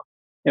do so.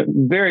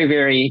 Very,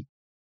 very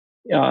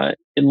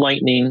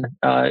enlightening.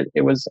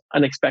 It was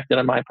unexpected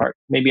on my part.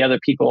 Maybe other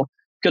people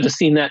could have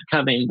seen that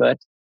coming, but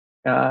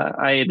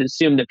I had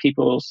assumed that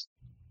people's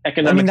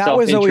economic that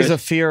self-interest... was always a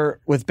fear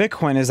with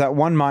Bitcoin, is that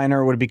one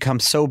miner would become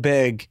so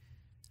big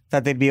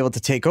that they'd be able to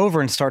take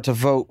over and start to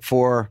vote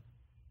for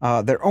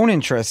their own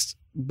interests.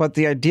 But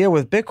the idea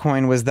with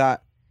Bitcoin was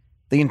that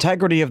the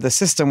integrity of the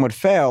system would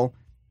fail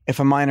if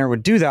a miner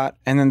would do that,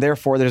 and then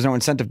therefore there's no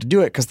incentive to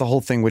do it because the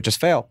whole thing would just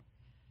fail.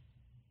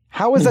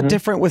 How is that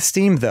different with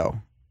Steem,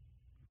 though?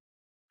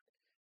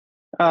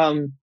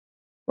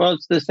 Well,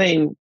 it's the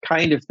same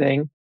kind of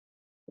thing.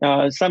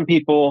 Some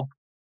people,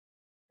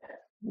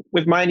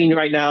 with mining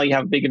right now, you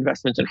have big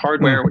investments in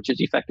hardware, which is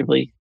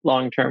effectively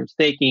long-term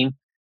staking,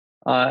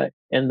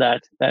 and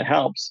that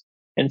helps.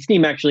 And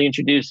Steem actually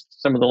introduced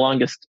some of the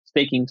longest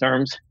staking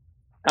terms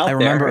out I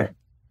remember.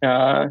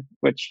 there,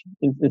 which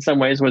in some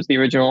ways was the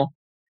original.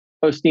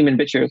 Both Steem and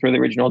BitShares were the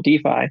original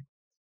DeFi.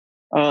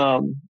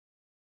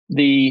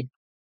 The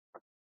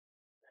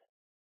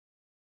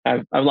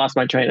I've lost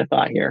my train of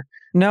thought here.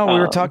 No, we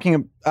were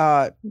talking.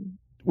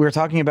 We were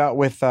talking about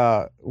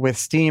with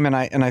Steem, and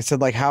I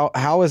said, like,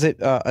 how is it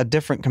a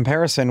different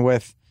comparison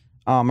with,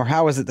 or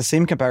how is it the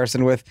same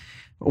comparison with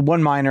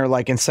one miner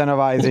like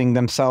incentivizing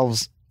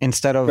themselves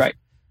instead of right.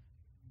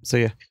 So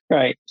yeah,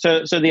 right.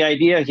 So the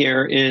idea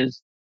here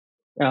is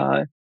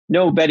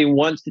nobody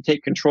wants to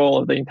take control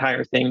of the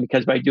entire thing,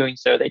 because by doing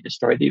so they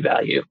destroy the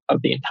value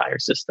of the entire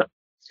system.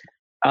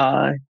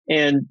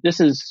 And this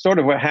is sort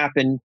of what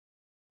happened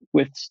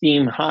with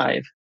Steem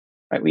Hive.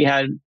 Right? We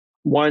had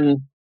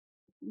one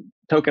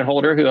token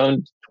holder who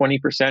owned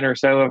 20% or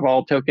so of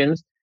all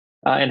tokens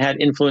and had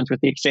influence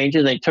with the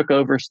exchanges. They took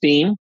over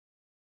Steem,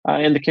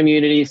 and the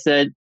community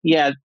said,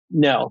 yeah,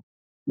 no,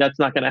 that's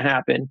not going to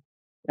happen.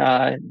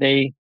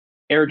 They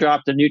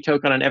airdropped a new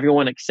token on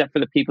everyone except for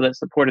the people that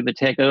supported the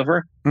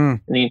takeover.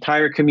 And the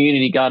entire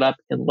community got up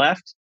and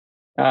left,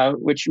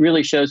 which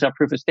really shows how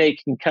proof of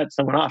stake can cut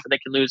someone off and they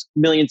can lose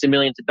millions and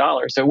millions of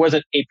dollars. So it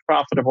wasn't a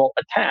profitable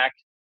attack.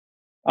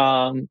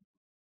 No,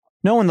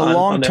 in the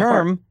long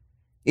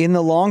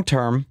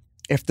term,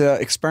 if the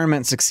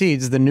experiment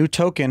succeeds, the new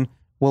token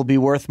will be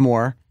worth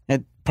more.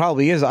 It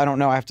probably is. I don't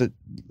know. I have to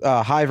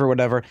Hive or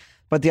whatever.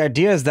 But the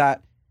idea is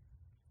that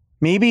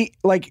maybe,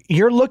 like,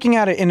 you're looking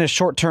at it in a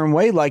short-term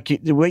way, like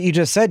what you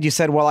just said. You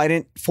said, well, I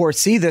didn't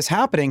foresee this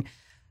happening.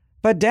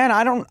 But Dan,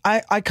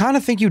 I kind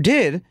of think you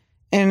did.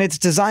 And it's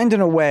designed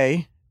in a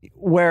way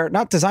where,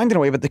 not designed in a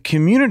way, but the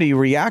community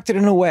reacted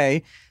in a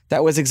way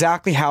that was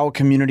exactly how a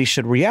community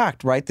should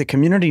react, right? The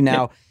community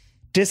now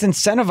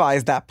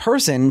disincentivized that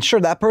person.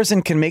 Sure, that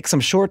person can make some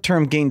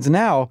short-term gains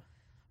now,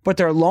 but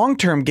their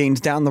long-term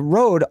gains down the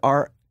road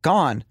are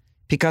gone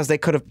because they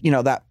could have,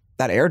 that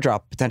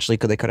airdrop potentially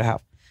they could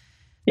have.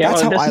 Yeah,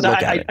 that's how I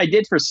look at it. I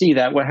did foresee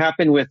that. What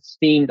happened with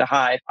Steem to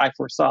Hive, I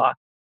foresaw.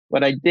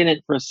 What I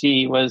didn't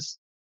foresee was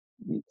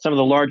some of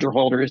the larger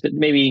holders that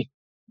maybe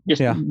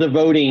just the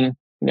voting.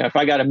 If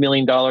I got $1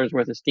 million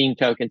worth of Steem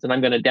tokens and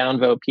I'm going to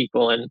downvote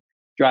people and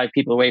drive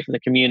people away from the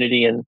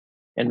community and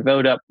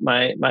vote up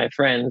my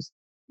friends,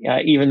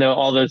 even though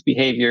all those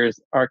behaviors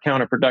are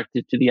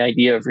counterproductive to the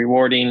idea of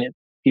rewarding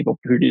people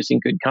producing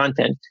good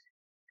content,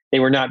 they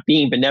were not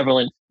being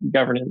benevolent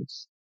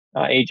governance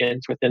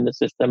agents within the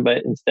system, but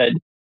instead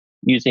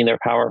using their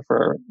power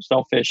for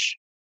selfish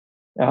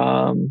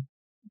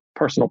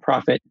personal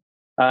profit,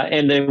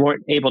 and they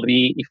weren't able to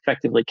be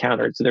effectively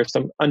countered. So there's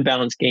some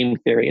unbalanced game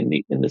theory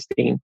in the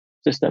Steem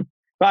system.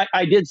 But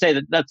I did say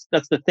that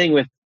that's the thing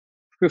with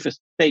proof of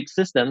stake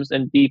systems,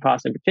 and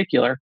DPoS in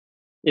particular,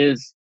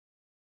 is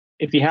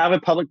if you have a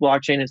public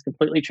blockchain, it's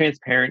completely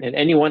transparent, and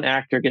any one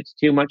actor gets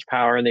too much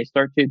power and they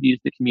start to abuse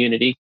the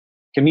community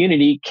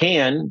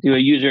can do a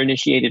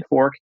user-initiated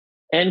fork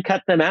and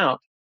cut them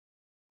out.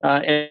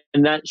 And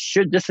that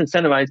should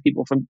disincentivize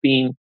people from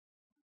being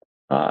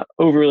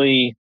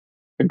overly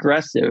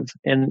aggressive.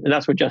 And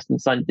that's what Justin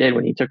Sun did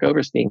when he took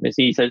over Steem, is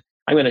he said,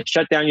 I'm going to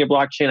shut down your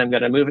blockchain. I'm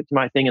going to move it to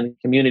my thing. And the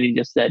community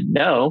just said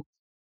no.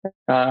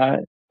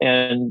 And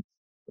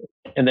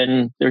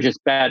then there's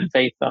just bad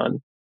faith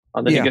on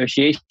the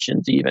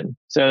negotiations even.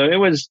 So it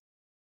was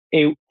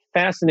a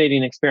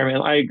fascinating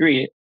experiment. I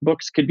agree.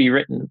 Books could be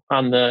written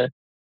on the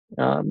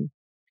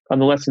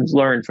lessons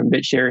learned from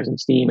BitShares and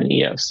Steem and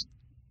EOS.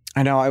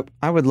 I know.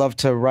 I would love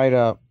to write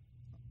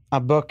a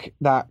book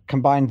that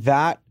combined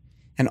that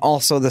and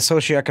also the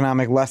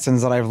socioeconomic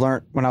lessons that I've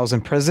learned when I was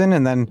in prison,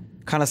 and then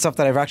kind of stuff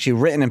that I've actually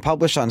written and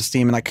published on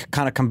Steem, and like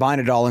kind of combine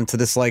it all into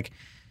this, like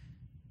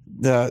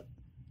my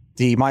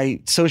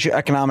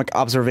socioeconomic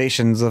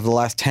observations of the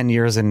last 10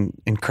 years in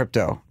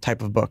crypto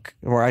type of book,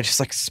 where I just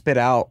like spit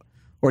out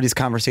all these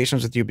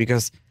conversations with you,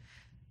 because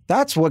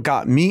that's what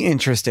got me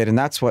interested and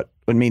that's what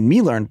made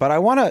me learn. But I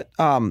want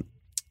to,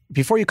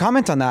 before you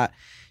comment on that,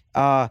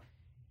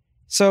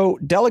 so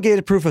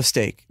delegated proof of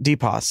stake,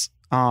 DPoS,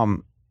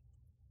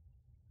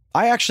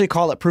 I actually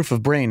call it proof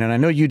of brain, and I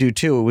know you do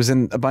too. It was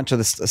in a bunch of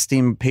the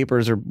Steem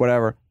papers or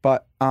whatever.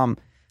 But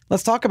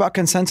let's talk about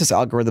consensus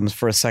algorithms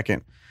for a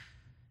second.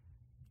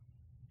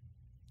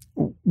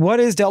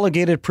 What is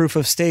delegated proof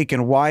of stake,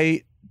 and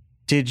why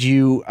do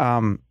you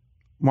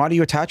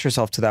attach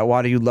yourself to that?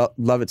 Why do you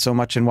love it so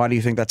much, and why do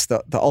you think that's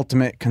the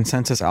ultimate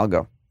consensus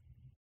algo?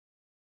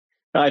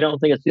 I don't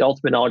think it's the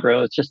ultimate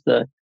algo. It's just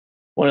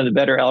one of the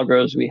better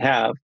algos we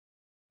have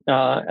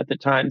at the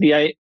time.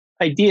 The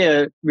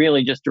idea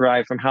really just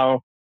derived from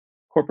how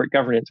corporate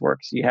governance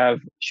works. You have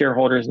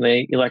shareholders and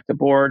they elect a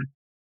board,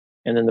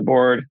 and then the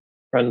board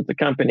runs the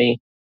company.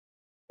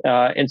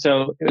 And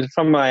so it was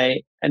from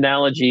my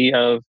analogy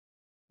of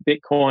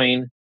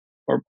Bitcoin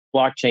or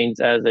blockchains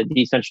as a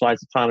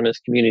decentralized autonomous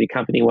community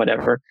company,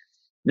 whatever,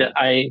 that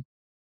I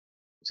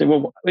said,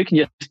 well, we can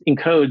just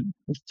encode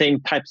the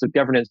same types of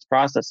governance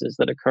processes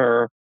that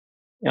occur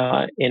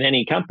in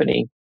any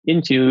company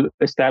into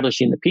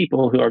establishing the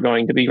people who are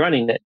going to be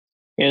running it.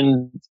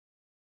 And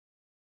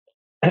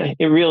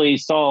it really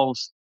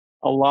solves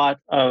a lot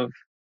of,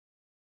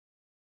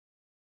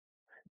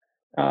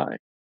 uh,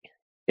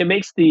 it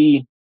makes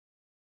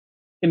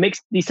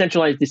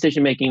decentralized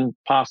decision making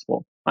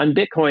possible. On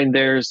Bitcoin,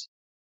 there's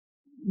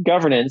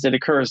governance that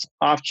occurs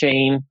off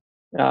chain,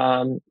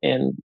 and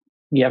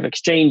you have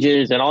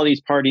exchanges and all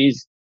these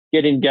parties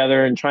getting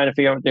together and trying to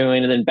figure out what they're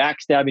doing, and then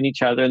backstabbing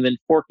each other and then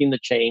forking the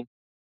chain.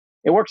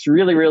 It works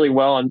really, really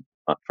well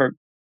for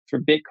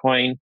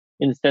Bitcoin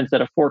in the sense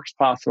that a fork's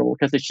possible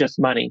because it's just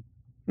money.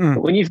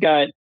 But when you've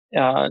got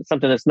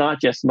something that's not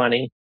just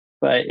money,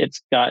 but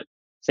it's got,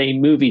 say,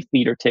 movie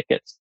theater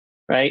tickets,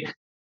 right?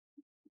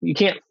 You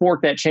can't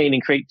fork that chain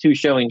and create two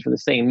showings for the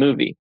same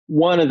movie.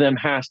 One of them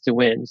has to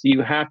win. So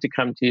you have to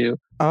come to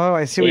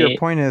I see what your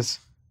point is.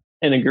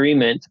 An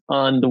agreement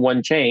on the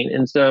one chain.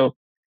 And so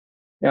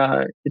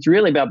it's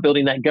really about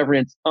building that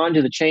governance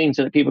onto the chain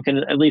so that people can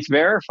at least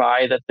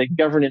verify that the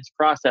governance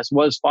process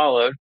was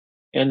followed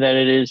and that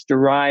it is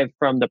derived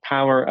from the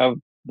power of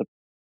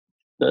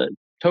the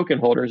token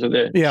holders or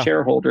the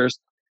shareholders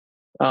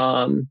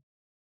in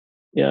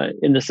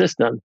the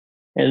system.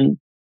 And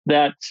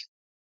that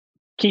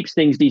keeps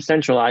things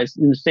decentralized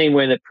in the same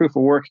way that proof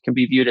of work can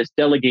be viewed as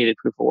delegated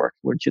proof of work,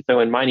 which you throw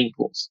in mining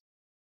pools,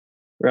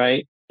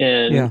 right?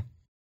 And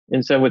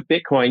so with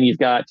Bitcoin, you've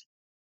got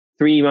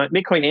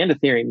Bitcoin and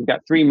Ethereum, you've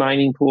got 3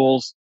 mining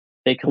pools.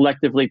 They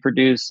collectively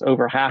produce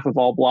over half of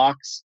all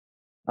blocks.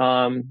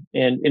 And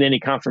in any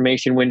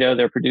confirmation window,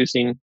 they're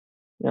producing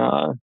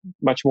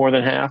much more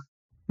than half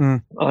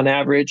on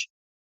average,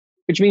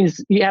 which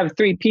means you have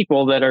 3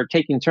 people that are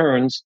taking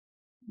turns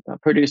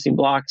producing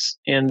blocks,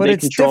 and but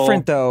it's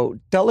different though.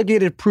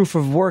 Delegated proof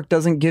of work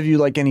doesn't give you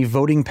like any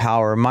voting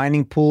power.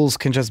 Mining pools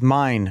can just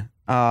mine.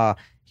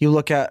 You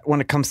look at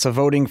when it comes to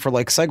voting for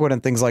like SegWit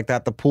and things like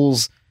that, the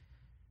pools,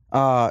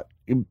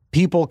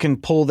 people can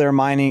pull their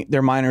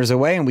miners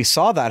away, and we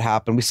saw that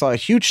happen. We saw a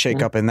huge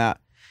shakeup in that.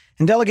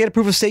 And delegated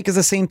proof of stake is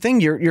the same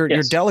thing. You're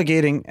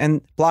delegating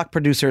and block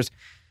producers.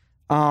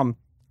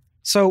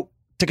 So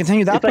to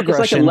continue that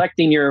progression, it's like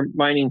electing your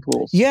mining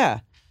pools. Yeah.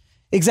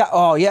 Exactly.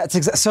 Oh, yeah. It's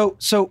exactly.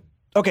 So,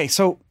 okay.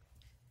 So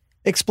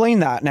explain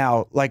that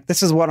now. Like,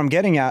 this is what I'm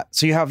getting at.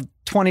 So you have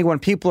 21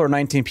 people or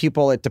 19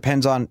 people. It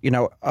depends on,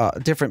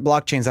 different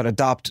blockchains that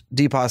adopt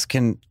DPoS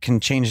can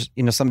change,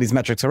 some of these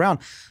metrics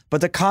around.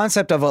 But the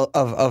concept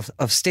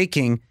of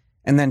staking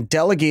and then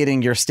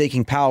delegating your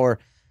staking power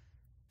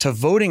to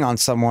voting on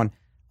someone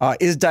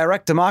is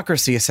direct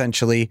democracy,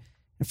 essentially,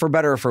 for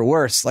better or for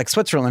worse. Like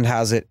Switzerland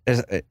has it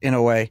in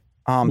a way.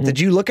 Did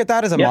you look at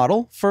that as a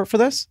model for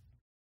this?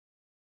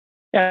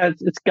 Yeah,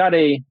 it's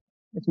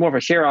more of a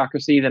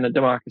shareocracy than a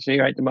democracy,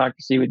 right?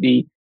 Democracy would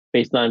be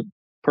based on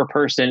per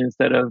person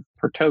instead of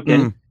per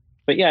token.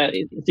 But yeah,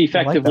 it's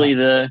effectively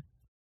the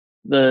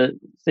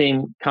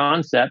same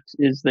concept,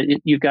 is that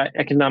you've got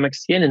economic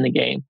skin in the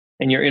game,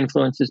 and your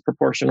influence is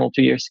proportional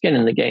to your skin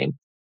in the game.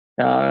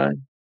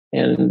 And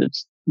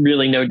it's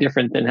really no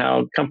different than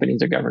how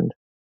companies are governed.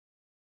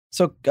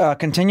 So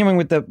continuing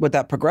with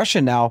that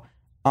progression now,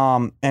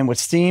 and with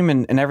Steem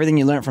and everything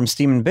you learned from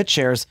Steem and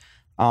BitShares,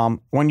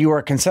 when you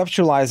were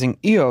conceptualizing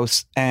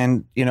EOS,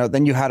 and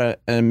then you had an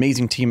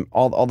amazing team,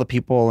 all the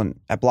people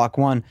at Block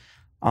One.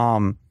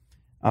 How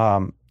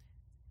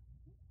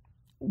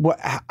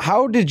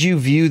did you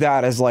view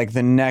that as like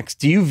the next?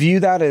 Do you view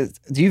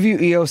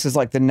EOS as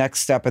like the next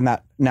step in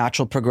that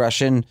natural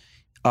progression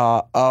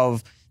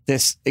of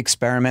this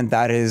experiment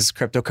that is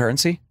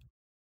cryptocurrency?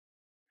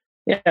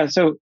 Yeah.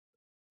 So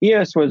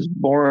EOS was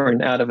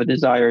born out of a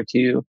desire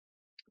to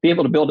be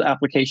able to build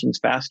applications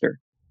faster.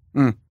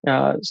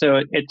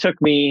 So it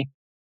took me,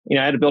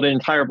 I had to build an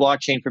entire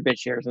blockchain for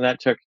BitShares, and that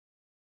took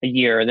a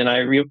year. And then I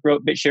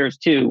wrote BitShares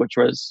 2, which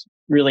was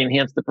really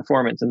enhanced the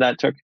performance, and that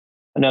took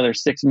another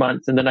 6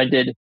 months. And then I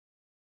did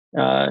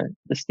the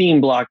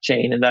Steem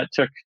blockchain, and that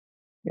took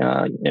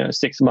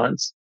 6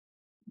 months.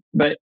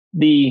 But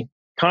the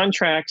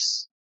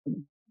contracts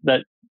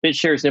that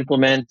BitShares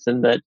implements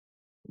and that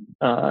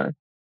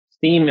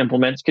Steem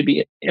implements could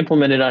be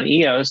implemented on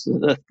EOS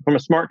from a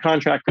smart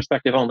contract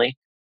perspective only.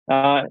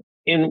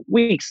 In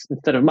weeks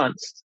instead of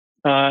months.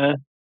 And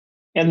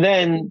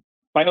then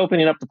by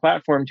opening up the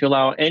platform to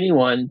allow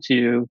anyone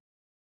to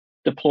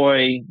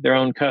deploy their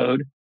own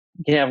code,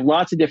 you can have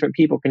lots of different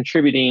people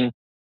contributing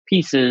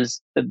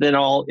pieces that then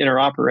all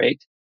interoperate.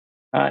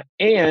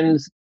 And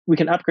we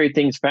can upgrade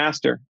things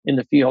faster in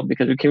the field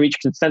because we can reach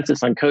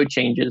consensus on code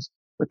changes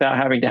without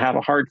having to have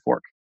a hard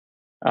fork.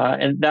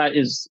 And that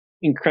is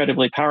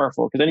incredibly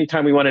powerful, because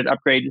anytime we wanted to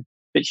upgrade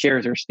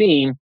BitShares or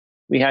Steem,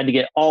 we had to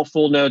get all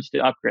full nodes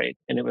to upgrade,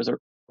 and it was a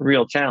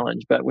real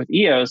challenge. But with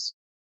EOS,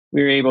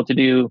 we were able to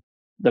do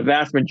the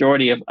vast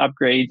majority of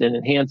upgrades and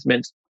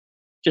enhancements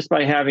just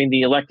by having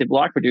the elected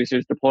block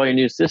producers deploy a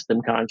new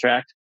system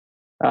contract.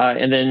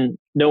 And then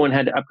no one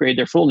had to upgrade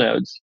their full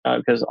nodes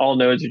because all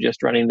nodes are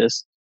just running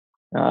this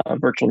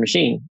virtual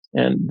machine.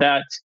 And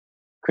that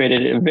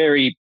created a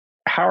very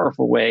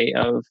powerful way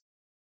of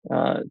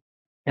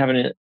having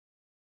a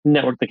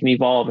network that can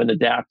evolve and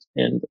adapt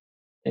and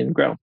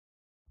grow.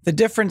 The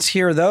difference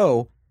here,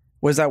 though,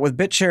 was that with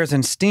BitShares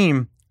and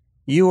Steem,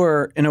 you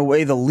were in a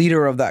way the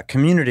leader of that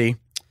community.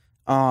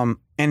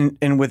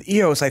 And with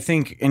EOS, I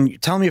think, and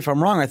tell me if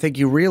I'm wrong, I think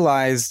you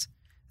realized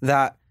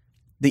that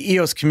the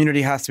EOS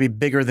community has to be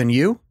bigger than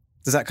you.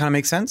 Does that kind of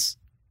make sense?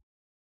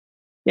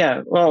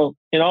 Yeah. Well,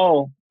 in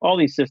all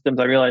these systems,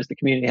 I realized the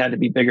community had to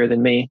be bigger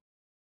than me.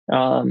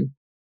 And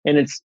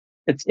it's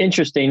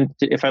interesting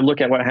if I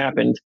look at what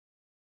happened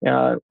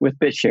with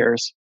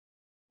BitShares,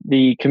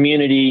 the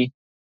community.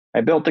 I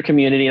built the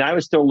community, and I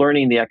was still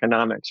learning the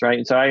economics, right?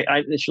 And so I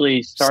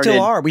initially started.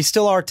 Still are. We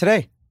still are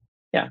today.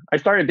 Yeah, I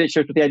started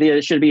BitShares with the idea that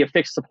it should be a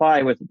fixed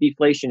supply with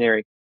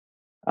deflationary,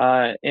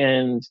 but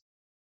then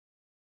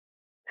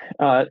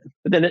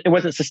it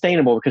wasn't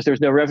sustainable because there was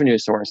no revenue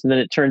source, and then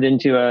it turned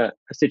into a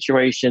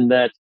situation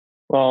that,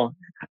 well,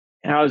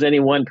 how is any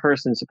one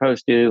person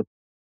supposed to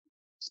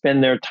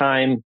spend their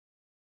time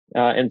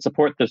and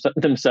support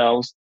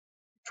themselves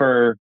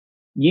for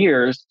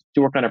years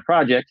to work on a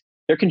project?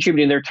 They're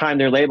contributing their time,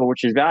 their labor,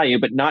 which is value,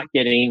 but not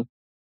getting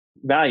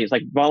values,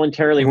 like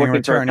voluntarily working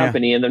return, for a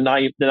company, and they're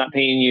not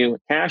paying you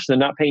cash, they're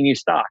not paying you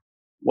stock.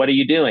 What are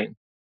you doing?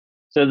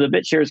 So the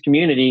BitShares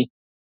community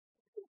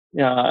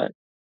was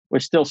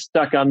still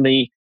stuck on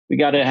we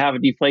got to have a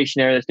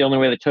deflationary. That's the only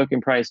way the token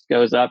price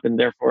goes up, and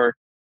therefore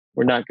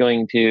we're not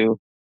going to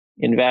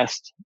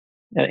invest.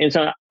 And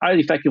so I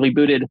effectively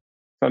booted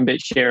from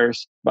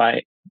BitShares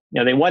by,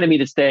 they wanted me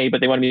to stay,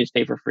 but they wanted me to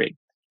stay for free.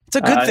 It's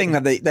a good thing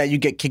that you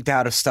get kicked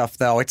out of stuff,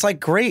 though. It's like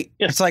great.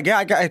 Yes. It's like, yeah,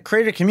 I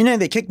created a community.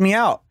 They kicked me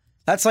out.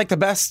 That's like the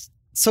best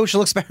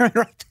social experiment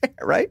right there,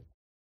 right?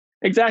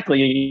 Exactly.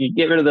 You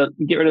get rid of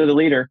the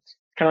leader. It's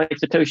kind of like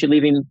Satoshi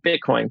leaving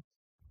Bitcoin.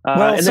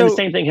 Then the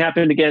same thing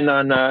happened again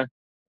on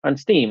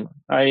Steem.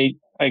 I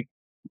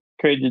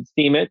created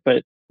Steemit,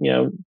 but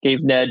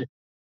gave Ned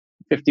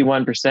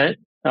 51%,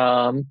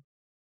 and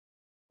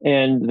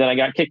then I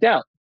got kicked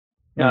out.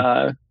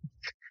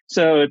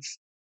 So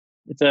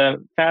it's a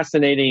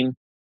fascinating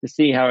to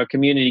see how a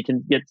community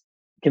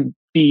can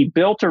be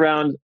built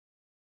around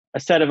a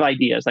set of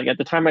ideas. Like at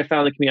the time I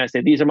found the community, I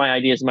said, these are my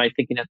ideas, my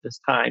thinking at this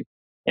time.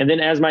 And then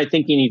as my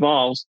thinking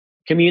evolves,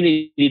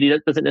 community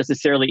doesn't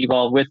necessarily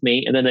evolve with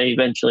me, and then they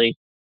eventually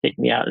take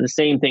me out. And the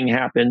same thing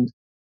happened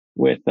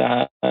with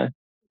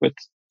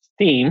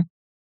Steem.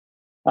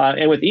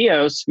 And with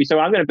EOS, we said,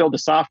 I'm going to build the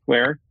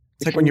software.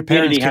 It's like when your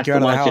parents kick you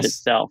out of the house.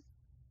 Itself.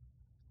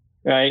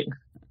 Right?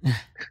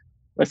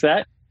 What's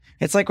that?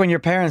 It's like when your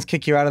parents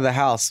kick you out of the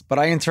house, but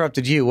I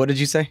interrupted you. What did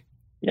you say?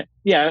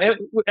 Yeah.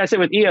 I said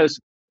with EOS,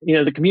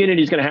 the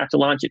community is going to have to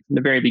launch it from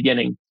the very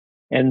beginning,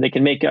 and they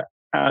can make it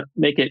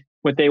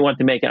what they want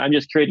to make it. I'm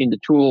just creating the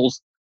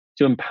tools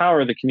to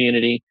empower the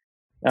community.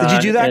 Did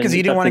you do that because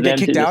you didn't want to get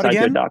kicked out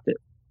again?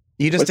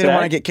 You just didn't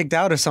want to get kicked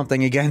out of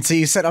something again. So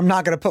you said, I'm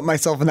not going to put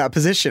myself in that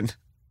position.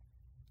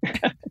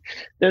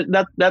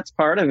 That's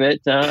part of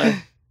it.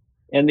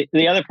 And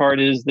the other part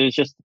is there's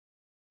just,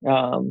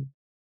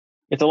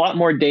 it's a lot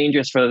more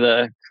dangerous for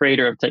the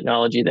creator of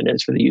technology than it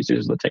is for the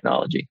users of the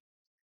technology.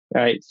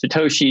 Right?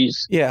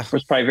 Satoshi's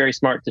was probably very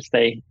smart to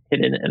stay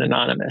hidden and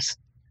anonymous.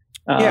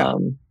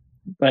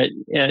 But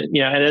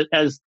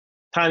as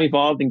time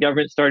evolved and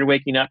government started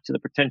waking up to the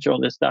potential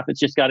of this stuff, it's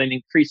just gotten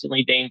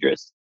increasingly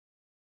dangerous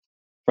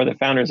for the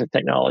founders of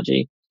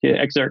technology to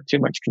exert too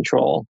much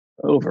control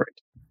over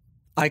it.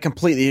 I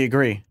completely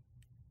agree,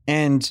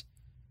 and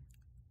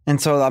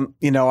so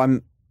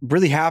I'm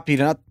really happy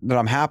that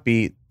I'm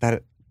happy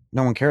that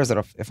no one cares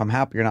that if I'm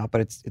happy or not.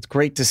 But it's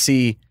great to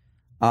see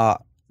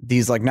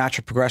these like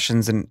natural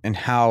progressions and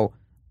how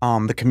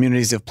the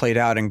communities have played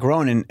out and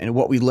grown, and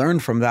what we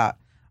learned from that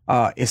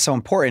is so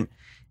important.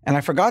 And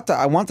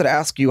I wanted to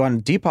ask you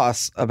on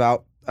DPoS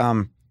about,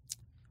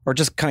 or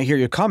just kind of hear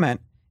your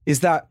comment, is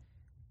that,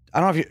 I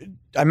don't know if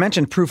I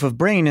mentioned proof of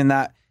brain, in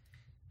that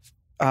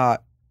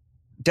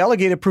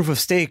delegated proof of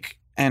stake,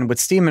 and with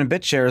Steem and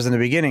BitShares in the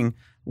beginning,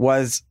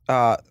 was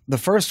the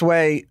first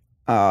way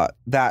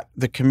that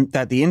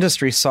the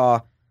industry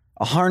saw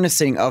a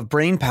harnessing of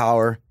brain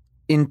power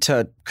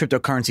into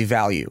cryptocurrency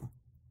value.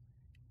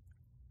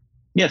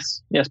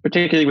 Yes,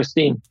 particularly with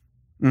Steem.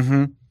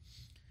 Mm-hmm.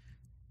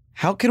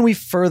 How can we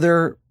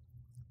further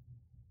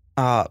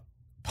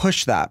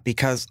push that?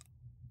 Because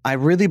I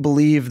really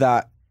believe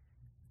that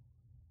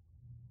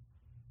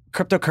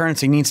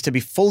cryptocurrency needs to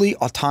be fully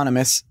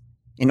autonomous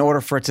in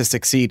order for it to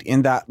succeed,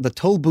 in that the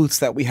toll booths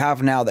that we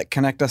have now that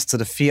connect us to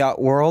the fiat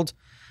world,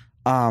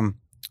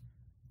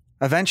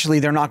 eventually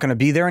they're not going to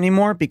be there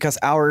anymore, because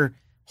our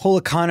whole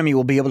economy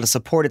will be able to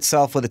support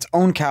itself with its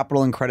own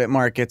capital and credit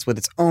markets, with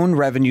its own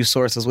revenue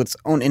sources, with its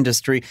own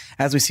industry.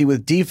 As we see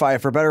with DeFi,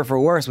 for better or for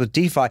worse, with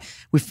DeFi,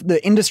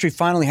 the industry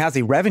finally has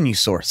a revenue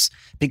source,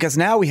 because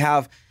now we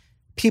have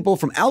people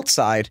from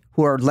outside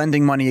who are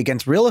lending money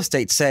against real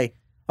estate say,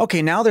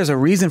 okay, now there's a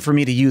reason for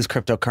me to use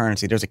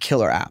cryptocurrency. There's a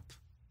killer app,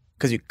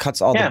 because it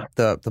cuts all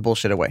the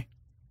bullshit away.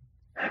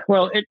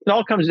 Well, it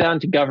all comes down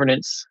to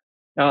governance.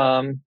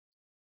 And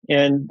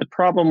the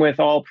problem with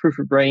all proof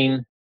of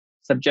brain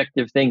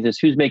subjective things is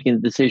who's making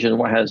the decision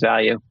what has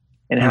value,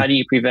 and how do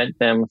you prevent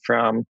them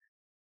from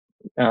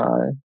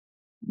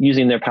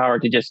using their power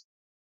to just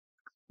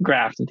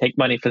graft and take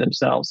money for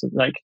themselves. And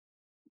like,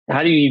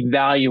 how do you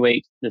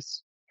evaluate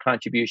this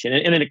contribution?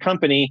 And in a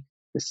company,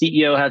 the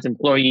CEO has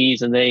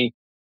employees, and they're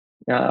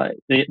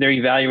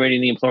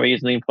evaluating the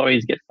employees, and the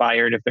employees get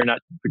fired if they're not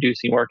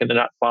producing work and they're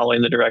not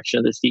following the direction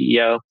of the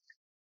CEO.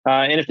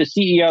 And if the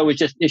CEO was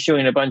just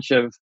issuing a bunch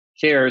of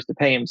shares to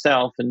pay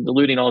himself and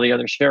diluting all the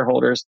other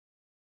shareholders,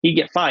 he'd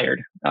get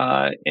fired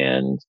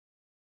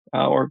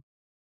or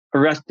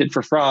arrested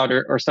for fraud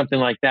or something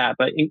like that.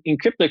 But in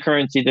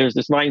cryptocurrency, there's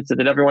this mindset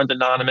that everyone's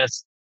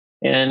anonymous.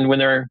 And when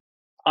they're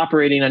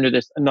operating under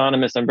this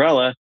anonymous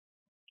umbrella,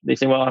 they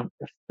say, well,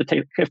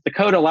 if the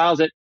code allows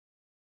it,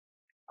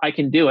 I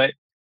can do it.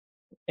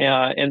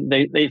 And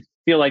they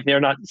feel like they're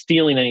not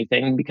stealing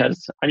anything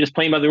because I'm just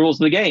playing by the rules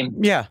of the game.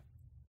 Yeah.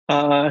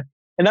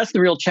 And that's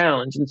the real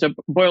challenge. And so it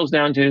boils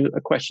down to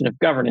a question of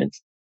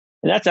governance.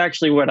 And that's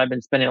actually what I've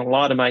been spending a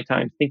lot of my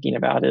time thinking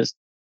about is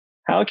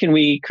how can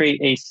we create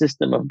a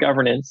system of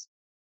governance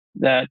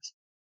that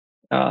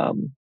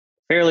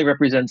fairly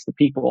represents the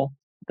people,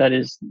 that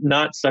is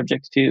not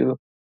subject to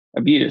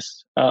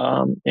abuse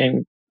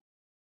and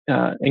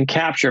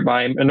capture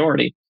by a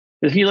minority.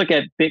 If you look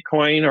at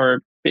Bitcoin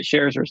or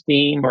BitShares or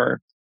Steem or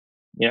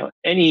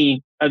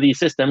any of these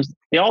systems,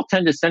 they all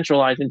tend to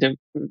centralize into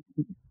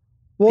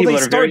they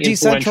start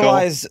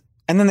decentralized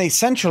and then they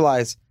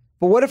centralize.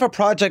 But what if a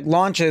project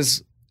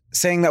launches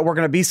saying that we're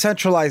going to be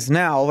centralized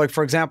now? Like,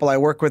 for example, I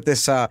work with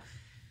this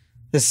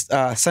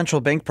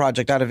central bank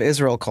project out of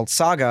Israel called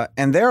Saga,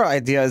 and their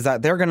idea is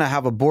that they're going to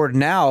have a board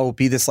now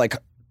be this like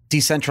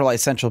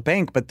decentralized central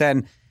bank, but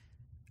then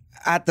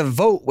at the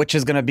vote, which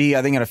is going to be,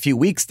 I think, in a few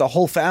weeks, the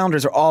whole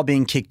founders are all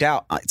being kicked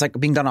out. It's like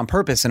being done on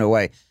purpose in a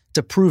way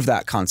to prove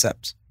that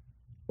concept.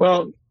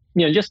 Well,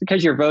 just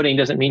because you're voting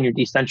doesn't mean you're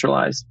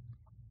decentralized.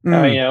 In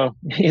the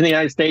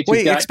United States,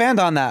 expand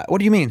on that. What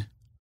do you mean?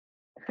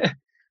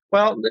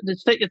 Well,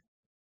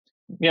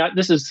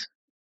 this is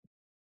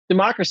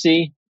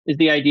democracy is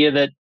the idea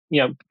that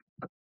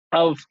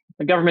of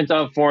a government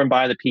of, for, and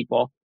by the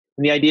people,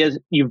 and the idea is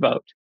you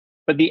vote,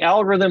 but the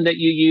algorithm that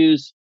you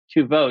use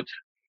to vote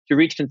to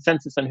reach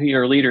consensus on who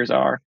your leaders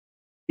are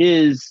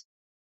is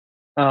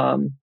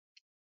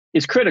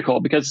critical,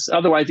 because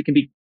otherwise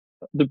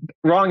the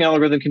wrong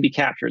algorithm can be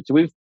captured. So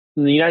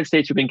in the United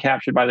States, we've been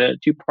captured by the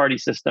two-party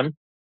system.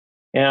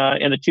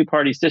 And the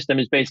two-party system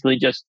is basically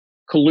just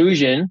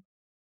collusion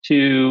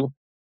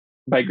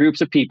by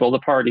groups of people, the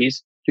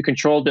parties, to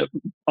control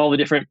all the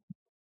different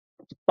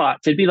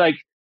spots. It'd be like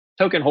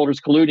token holders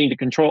colluding to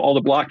control all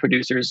the block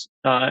producers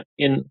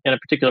in a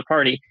particular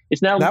party.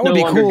 It's now no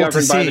longer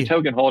governed by the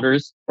token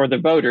holders or the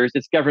voters.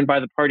 It's governed by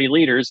the party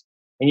leaders,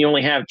 and you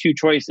only have two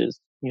choices,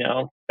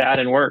 bad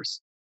and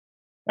worse.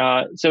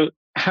 So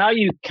how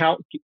you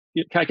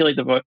calculate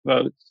the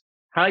votes,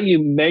 how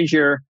you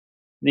measure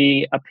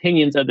the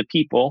opinions of the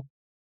people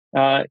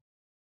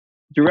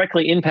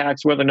directly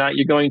impacts whether or not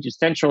you're going to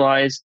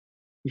centralize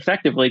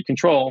effectively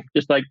control,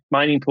 just like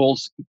mining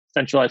pools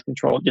centralized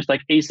control, just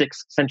like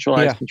ASICs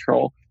centralized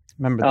control.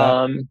 Remember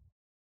that.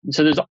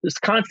 So there's this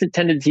constant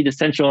tendency to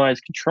centralize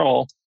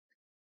control,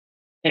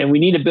 and we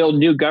need to build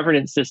new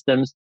governance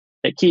systems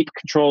that keep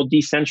control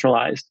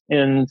decentralized,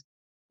 and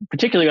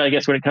particularly, I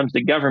guess, when it comes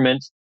to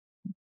government,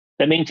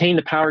 that maintain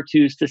the power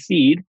to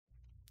secede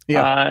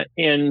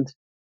and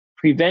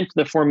prevent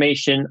the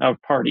formation of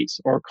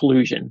parties or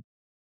collusion.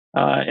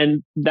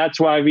 And that's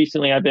why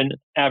recently I've been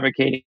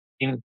advocating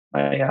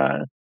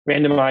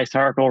randomized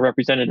hierarchical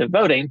representative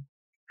voting,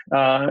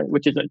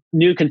 which is a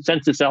new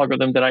consensus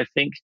algorithm that I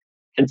think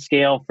can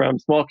scale from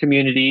small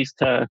communities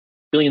to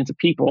billions of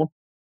people,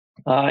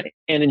 and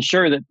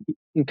ensure that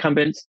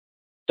incumbents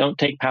don't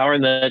take power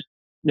and that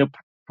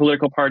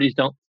political parties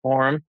don't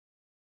form,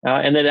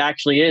 and that it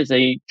actually is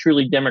a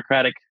truly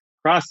democratic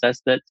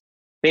process that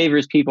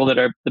favors people that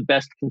are the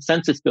best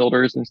consensus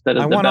builders instead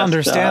of the best. I want to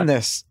understand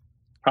this.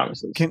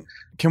 Promises.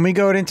 Can we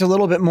go into a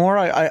little bit more?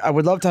 I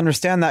would love to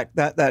understand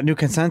that new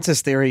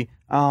consensus theory.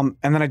 And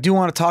then I do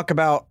want to talk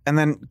about, and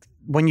then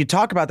when you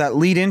talk about that,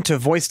 lead into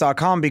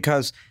voice.com,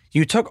 because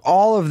you took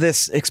all of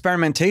this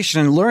experimentation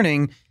and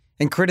learning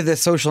and created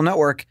this social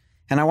network.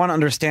 And I want to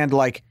understand,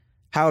 like,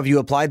 how have you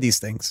applied these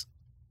things?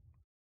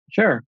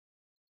 Sure.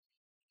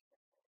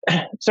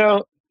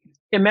 So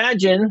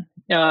imagine,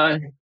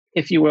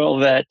 if you will,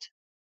 that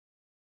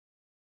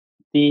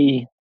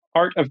the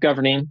art of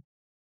governing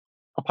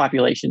a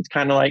population is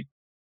kind of like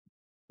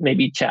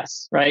maybe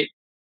chess, right?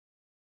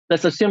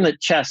 Let's assume that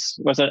chess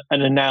was an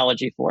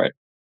analogy for it,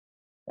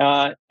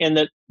 and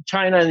that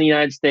China and the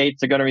United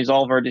States are going to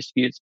resolve our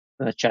disputes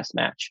in a chess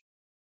match.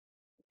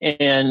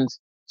 And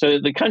so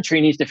the country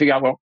needs to figure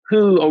out, well,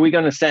 who are we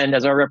going to send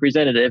as our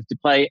representative to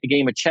play a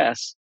game of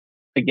chess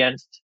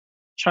against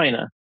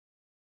China?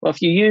 Well,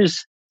 if you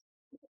use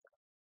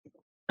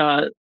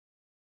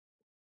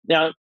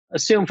now,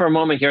 assume for a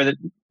moment here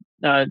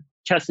that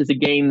chess is a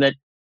game that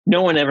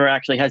no one ever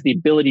actually has the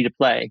ability to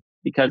play,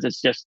 because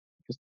it's just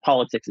because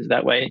politics is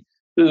that way.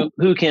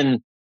 Who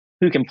can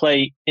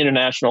play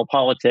international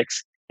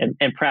politics and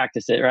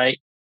practice it, right?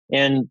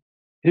 And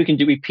who can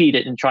repeat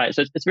it and try it?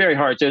 So it's very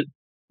hard. So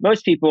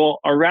most people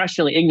are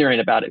rationally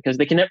ignorant about it because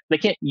they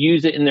can't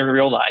use it in their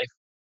real life.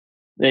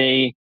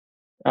 And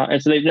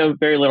so they know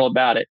very little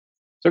about it.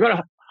 So we're going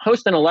to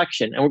host an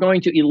election, and we're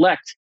going to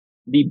elect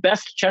the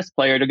best chess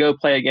player to go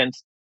play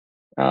against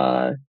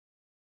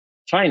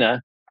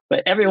China.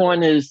 But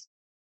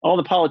all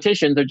the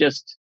politicians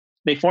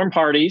they form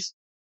parties,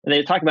 and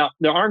they talk about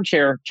they're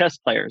armchair chess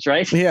players,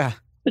 right? Yeah.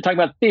 They talk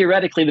about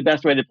theoretically the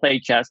best way to play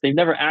chess. They've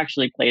never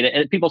actually played it,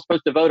 and people are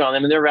supposed to vote on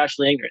them, and they're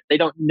rationally ignorant. They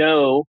don't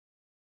know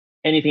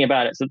anything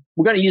about it. So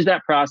we're going to use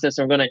that process,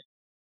 and we're going to,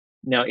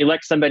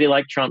 elect somebody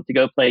like Trump to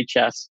go play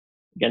chess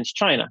against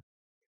China.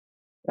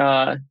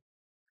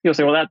 People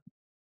say, well,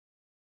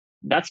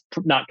 that's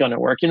not going to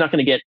work. You're not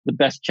going to get the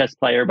best chess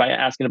player by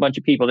asking a bunch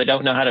of people that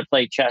don't know how to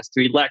play chess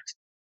to elect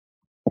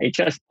a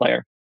chess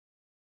player.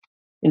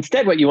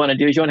 Instead, what you want to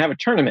do is you want to have a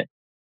tournament.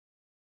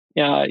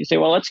 You say,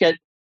 well, let's get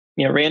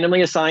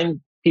randomly assign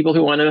people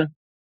who want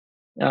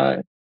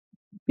to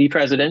be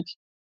president.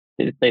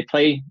 They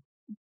play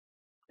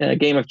a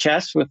game of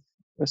chess with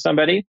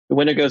somebody. The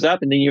winner goes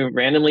up, and then you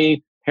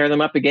randomly pair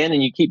them up again,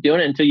 and you keep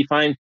doing it until you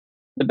find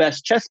the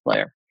best chess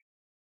player.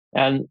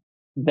 And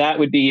that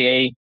would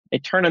be a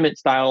tournament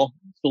style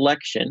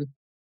selection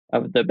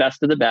of the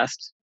best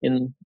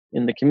in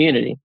the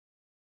community.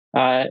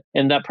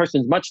 And that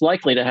person's much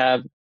likely to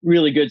have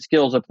really good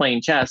skills of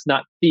playing chess,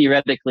 not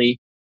theoretically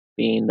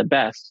being the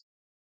best.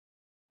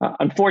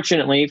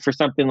 Unfortunately, for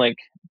something like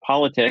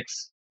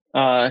politics,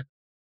 there's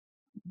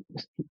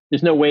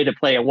no way to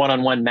play a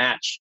one-on-one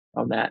match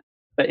on that.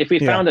 But if we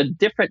found a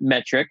different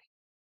metric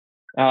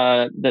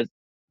that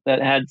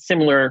had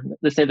similar,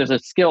 let's say there's a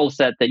skill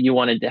set that you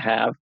wanted to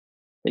have,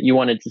 that you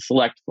wanted to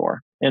select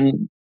for.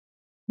 And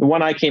the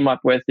one I came up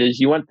with is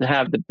you want to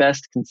have the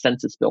best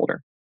consensus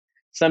builder,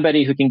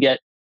 somebody who can get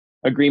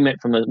agreement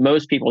from as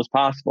most people as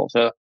possible.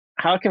 So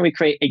how can we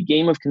create a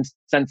game of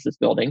consensus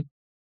building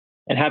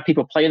and have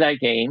people play that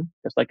game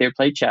just like they would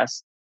play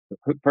chess?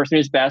 The person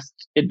who's best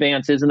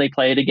advances, and they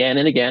play it again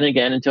and again and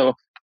again until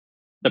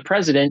the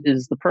president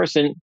is the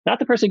person, not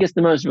the person who gets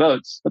the most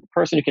votes, but the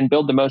person who can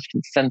build the most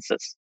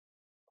consensus.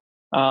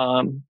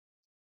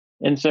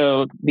 And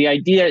so the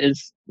idea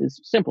is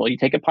simple. You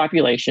take a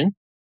population,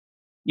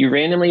 you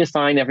randomly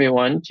assign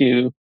everyone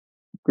to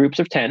groups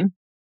of 10.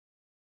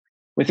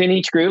 Within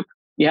each group,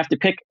 you have to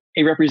pick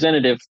a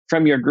representative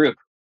from your group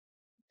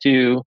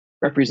to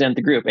represent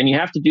the group. And you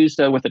have to do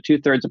so with a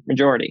 2/3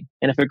 majority.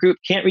 And if a group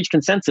can't reach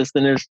consensus,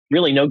 then there's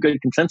really no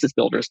good consensus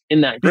builders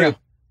in that group.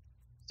 Yeah.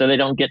 So they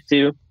don't get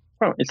to,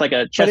 it's like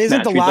a chess match. But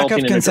isn't the lack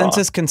of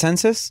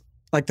consensus?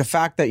 Like the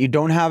fact that you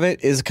don't have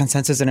it is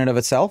consensus in and of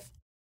itself?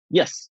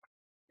 Yes,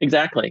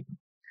 exactly.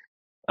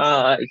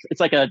 It's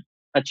like a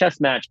chess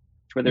match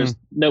where there's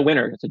no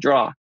winner. It's a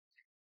draw.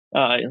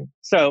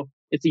 So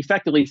it's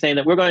effectively saying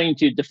that we're going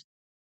to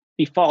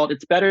default.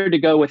 It's better to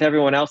go with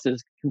everyone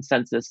else's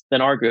consensus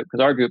than our group,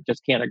 because our group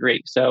just can't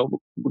agree. So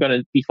we're going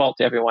to default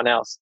to everyone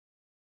else.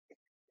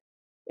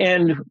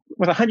 And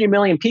with 100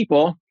 million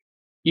people,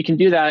 you can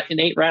do that in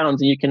 8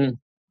 rounds, and you can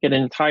get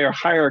an entire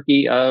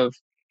hierarchy of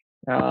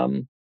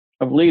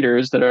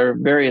leaders that are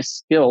various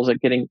skills at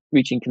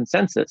reaching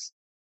consensus.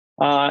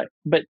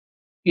 But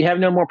you have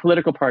no more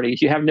political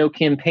parties. You have no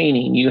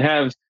campaigning. You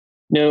have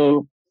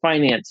no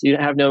finance. You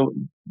have no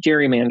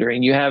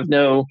gerrymandering. You have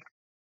no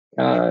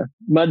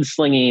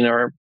mudslinging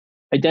or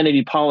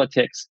identity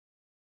politics.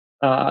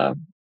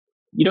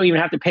 You don't even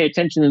have to pay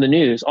attention to the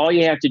news. All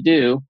you have to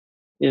do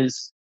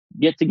is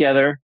get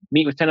together,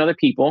 meet with 10 other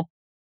people,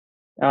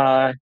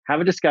 have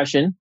a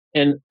discussion,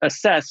 and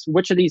assess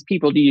which of these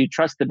people do you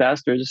trust the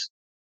best or is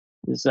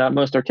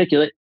most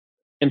articulate,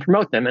 and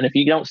promote them. And if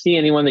you don't see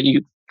anyone that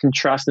you can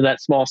trust in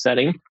that small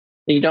setting,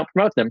 then you don't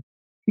promote them.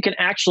 You can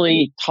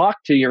actually talk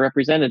to your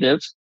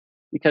representatives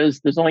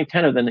because there's only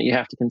 10 of them that you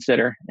have to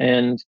consider.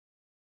 And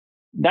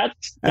they're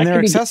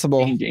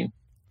accessible. Changing.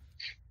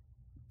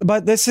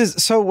 But this is,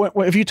 so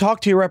if you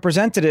talk to your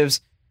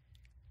representatives,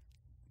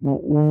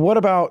 what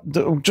about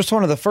just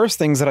one of the first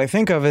things that I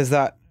think of is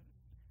that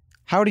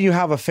how do you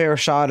have a fair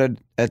shot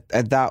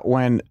at that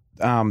when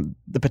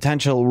the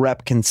potential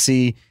rep can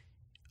see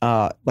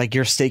like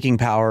your staking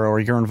power or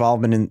your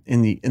involvement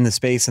in the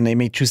space, and they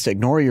may choose to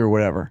ignore you or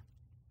whatever?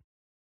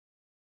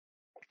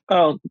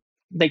 Oh,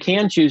 they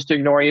can choose to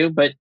ignore you,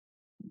 but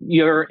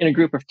you're in a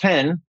group of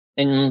 10,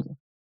 and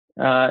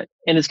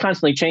it's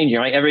constantly changing.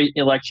 Right, every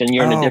election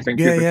you're in a different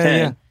group of 10.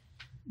 Yeah.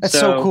 That's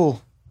so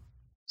cool.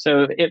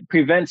 So it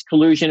prevents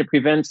collusion. It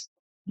prevents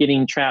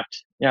getting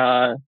trapped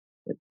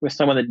with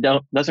someone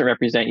that doesn't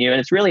represent you, and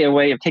it's really a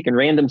way of taking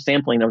random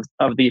sampling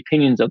of the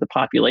opinions of the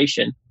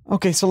population.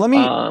 Okay, so let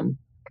me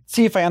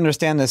see if I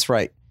understand this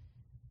right.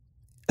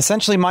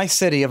 Essentially, my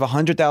city of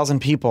 100,000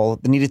 people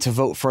needed to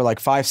vote for like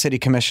 5 city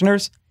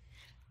commissioners.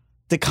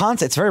 The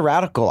concept, it's very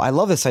radical. I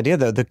love this idea,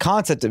 though. The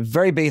concept,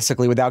 very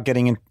basically, without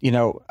getting in,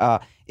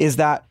 is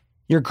that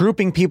you're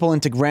grouping people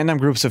into random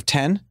groups of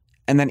 10,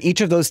 and then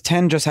each of those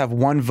 10 just have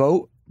one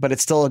vote, but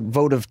it's still a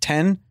vote of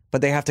 10, but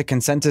they have to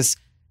consensus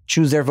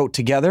choose their vote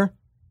together.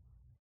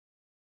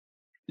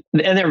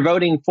 And they're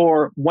voting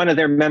for one of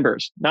their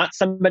members, not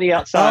somebody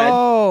outside.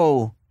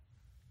 Oh,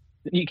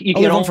 you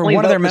can only for one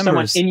vote of their for someone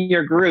members in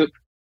your group.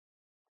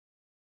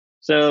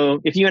 So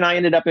if you and I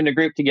ended up in a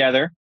group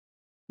together,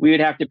 we would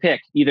have to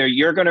pick either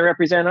you're going to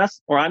represent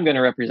us or I'm going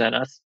to represent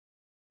us.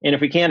 And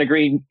if we can't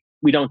agree,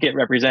 we don't get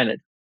represented.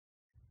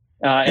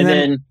 And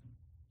then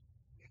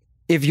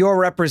if you're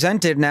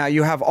represented now,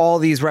 you have all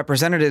these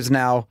representatives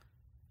now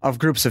of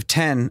groups of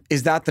 10.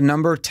 Is that the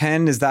number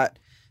 10? Is that,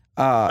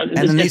 and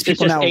then these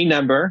people now, a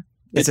number.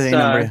 It's a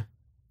number.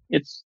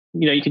 It's,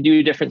 you can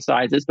do different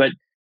sizes, but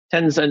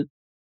 10's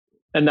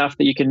enough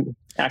that you can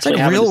actually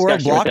have real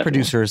world block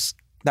producers.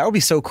 That would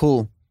be so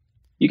cool.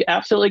 You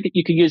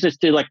could use this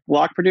to like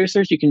block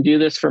producers. You can do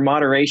this for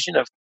moderation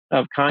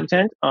of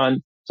content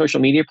on social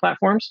media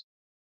platforms,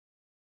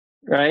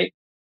 right?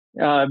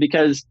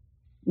 Because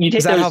you take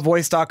Is that how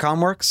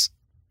voice.com works?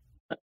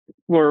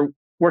 We're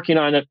working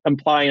on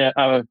applying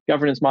a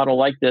governance model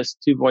like this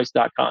to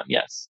voice.com.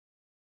 Yes.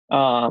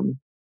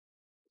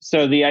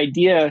 So the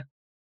idea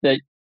that,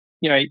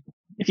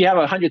 if you have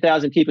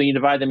 100,000 people, you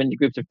divide them into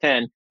groups of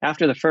 10.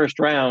 After the first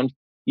round,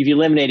 you've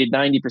eliminated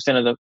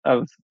 90%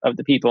 of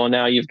the people, and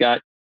now you've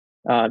got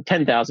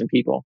 10,000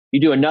 people.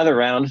 You do another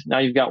round, now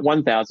you've got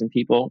 1,000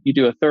 people. You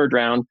do a third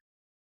round,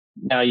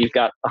 now you've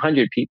got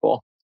 100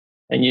 people,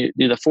 and you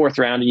do the fourth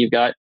round, and you've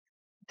got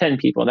 10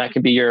 people. That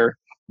could be your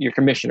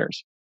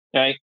commissioners,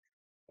 right?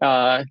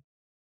 And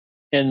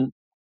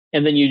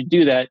then you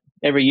do that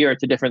every year.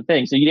 It's a different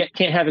thing. So you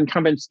can't have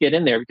incumbents get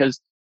in there because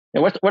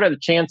what are the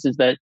chances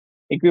that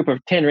a group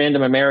of 10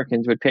 random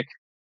Americans would pick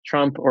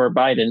Trump or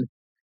Biden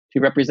to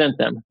represent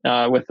them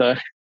with a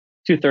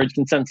 2/3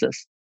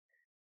 consensus?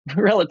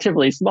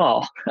 Relatively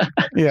small.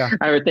 Yeah,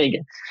 I would think.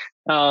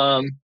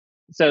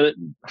 So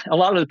a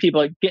lot of the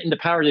people that get into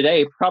power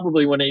today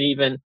probably wouldn't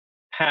even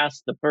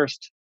pass the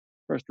first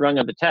rung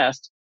of the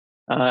test.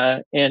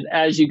 And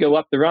as you go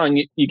up the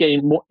rung, you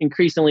get more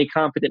increasingly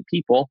competent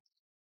people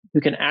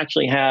who can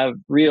actually have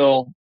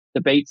real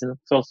debates and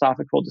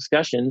philosophical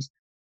discussions.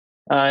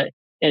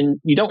 And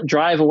you don't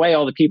drive away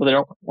all the people that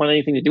don't want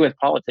anything to do with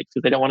politics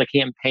because they don't want to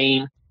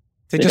campaign.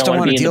 They just don't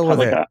want to deal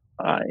with it.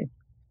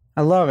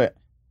 I love it.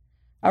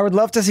 I would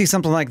love to see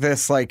something like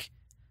this,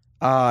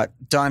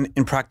 done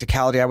in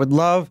practicality. I would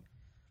love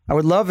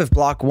if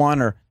Block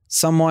One or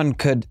someone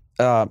could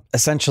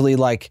essentially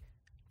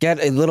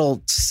get a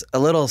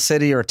little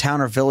city or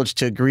town or village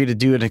to agree to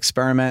do an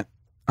experiment,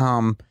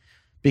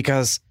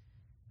 because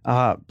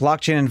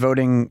blockchain and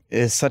voting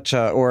is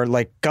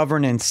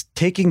governance,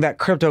 taking that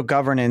crypto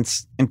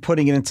governance and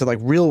putting it into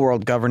real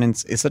world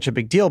governance is such a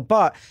big deal.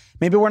 But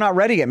maybe we're not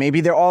ready yet.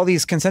 Maybe all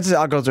these consensus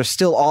algorithms are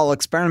still all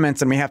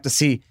experiments, and we have to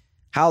see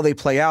how they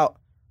play out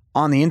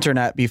on the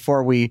internet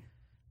before we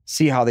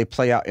see how they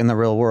play out in the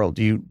real world.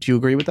 Do you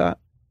agree with that?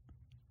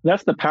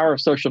 That's the power of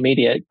social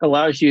media. It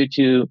allows you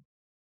to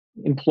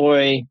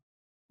employ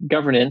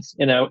governance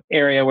in an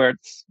area where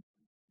it's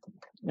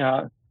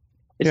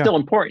still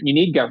important. You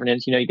need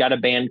governance. You got to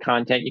ban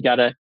content. You got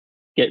to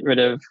get rid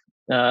of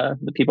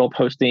the people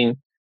posting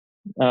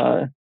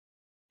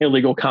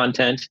illegal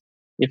content,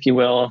 if you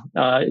will.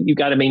 You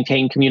got to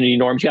maintain community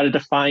norms. You got to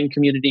define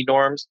community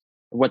norms,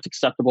 what's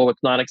acceptable,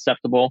 what's not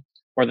acceptable,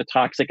 or the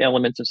toxic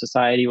elements of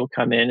society will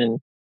come in and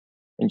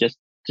just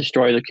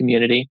destroy the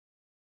community.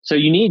 So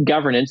you need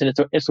governance, and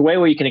it's a way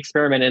where you can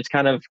experiment, and it's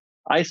kind of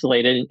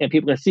isolated, and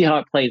people can see how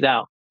it plays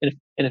out. And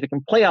if it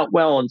can play out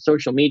well on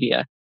social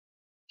media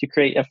to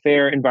create a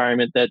fair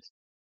environment that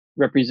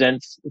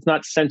represents, it's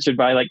not censored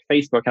by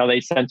Facebook, how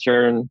they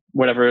censor and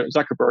whatever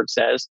Zuckerberg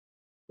says.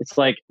 It's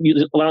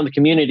you allow the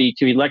community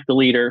to elect the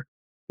leader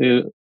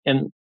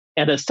and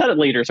a set of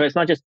leaders. So it's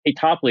not just a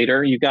top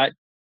leader. You've got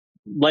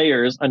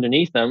layers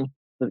underneath them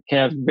that can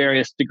have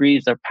various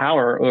degrees of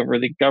power over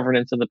the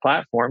governance of the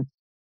platform.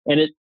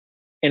 And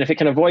if it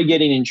can avoid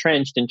getting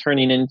entrenched and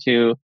turning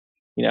into,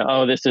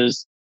 this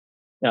is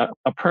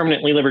a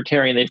permanently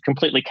libertarian, they've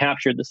completely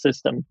captured the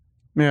system.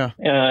 Yeah.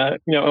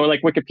 Or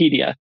like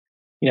Wikipedia.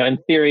 In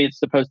theory, it's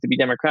supposed to be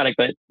democratic,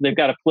 but they've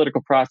got a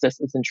political process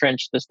that's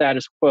entrenched. The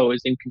status quo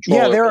is in control.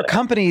 Yeah, there are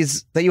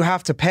companies that you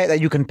have to pay, that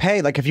you can pay.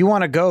 If you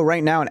want to go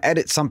right now and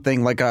edit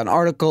something like an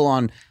article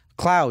on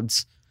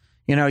clouds,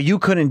 you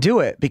couldn't do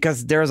it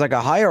because there's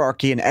a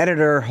hierarchy, an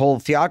editor, whole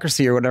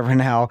theocracy or whatever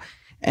now.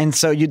 And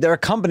so there are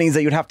companies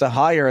that you'd have to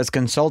hire as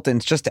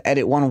consultants just to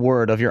edit one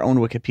word of your own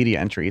Wikipedia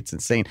entry. It's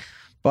insane.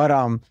 But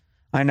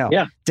I know.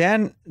 Yeah.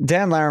 Dan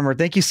Larimer,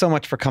 thank you so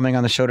much for coming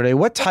on the show today.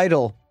 What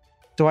title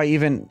do I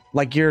even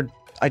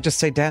I just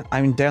say Dan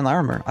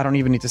Larimer. I don't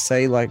even need to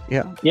say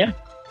yeah. Yeah.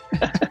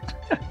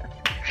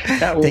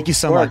 Thank you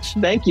so much.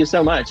 Thank you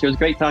so much. It was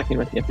great talking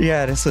with you.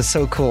 Yeah, this was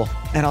so cool.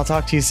 And I'll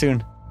talk to you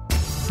soon.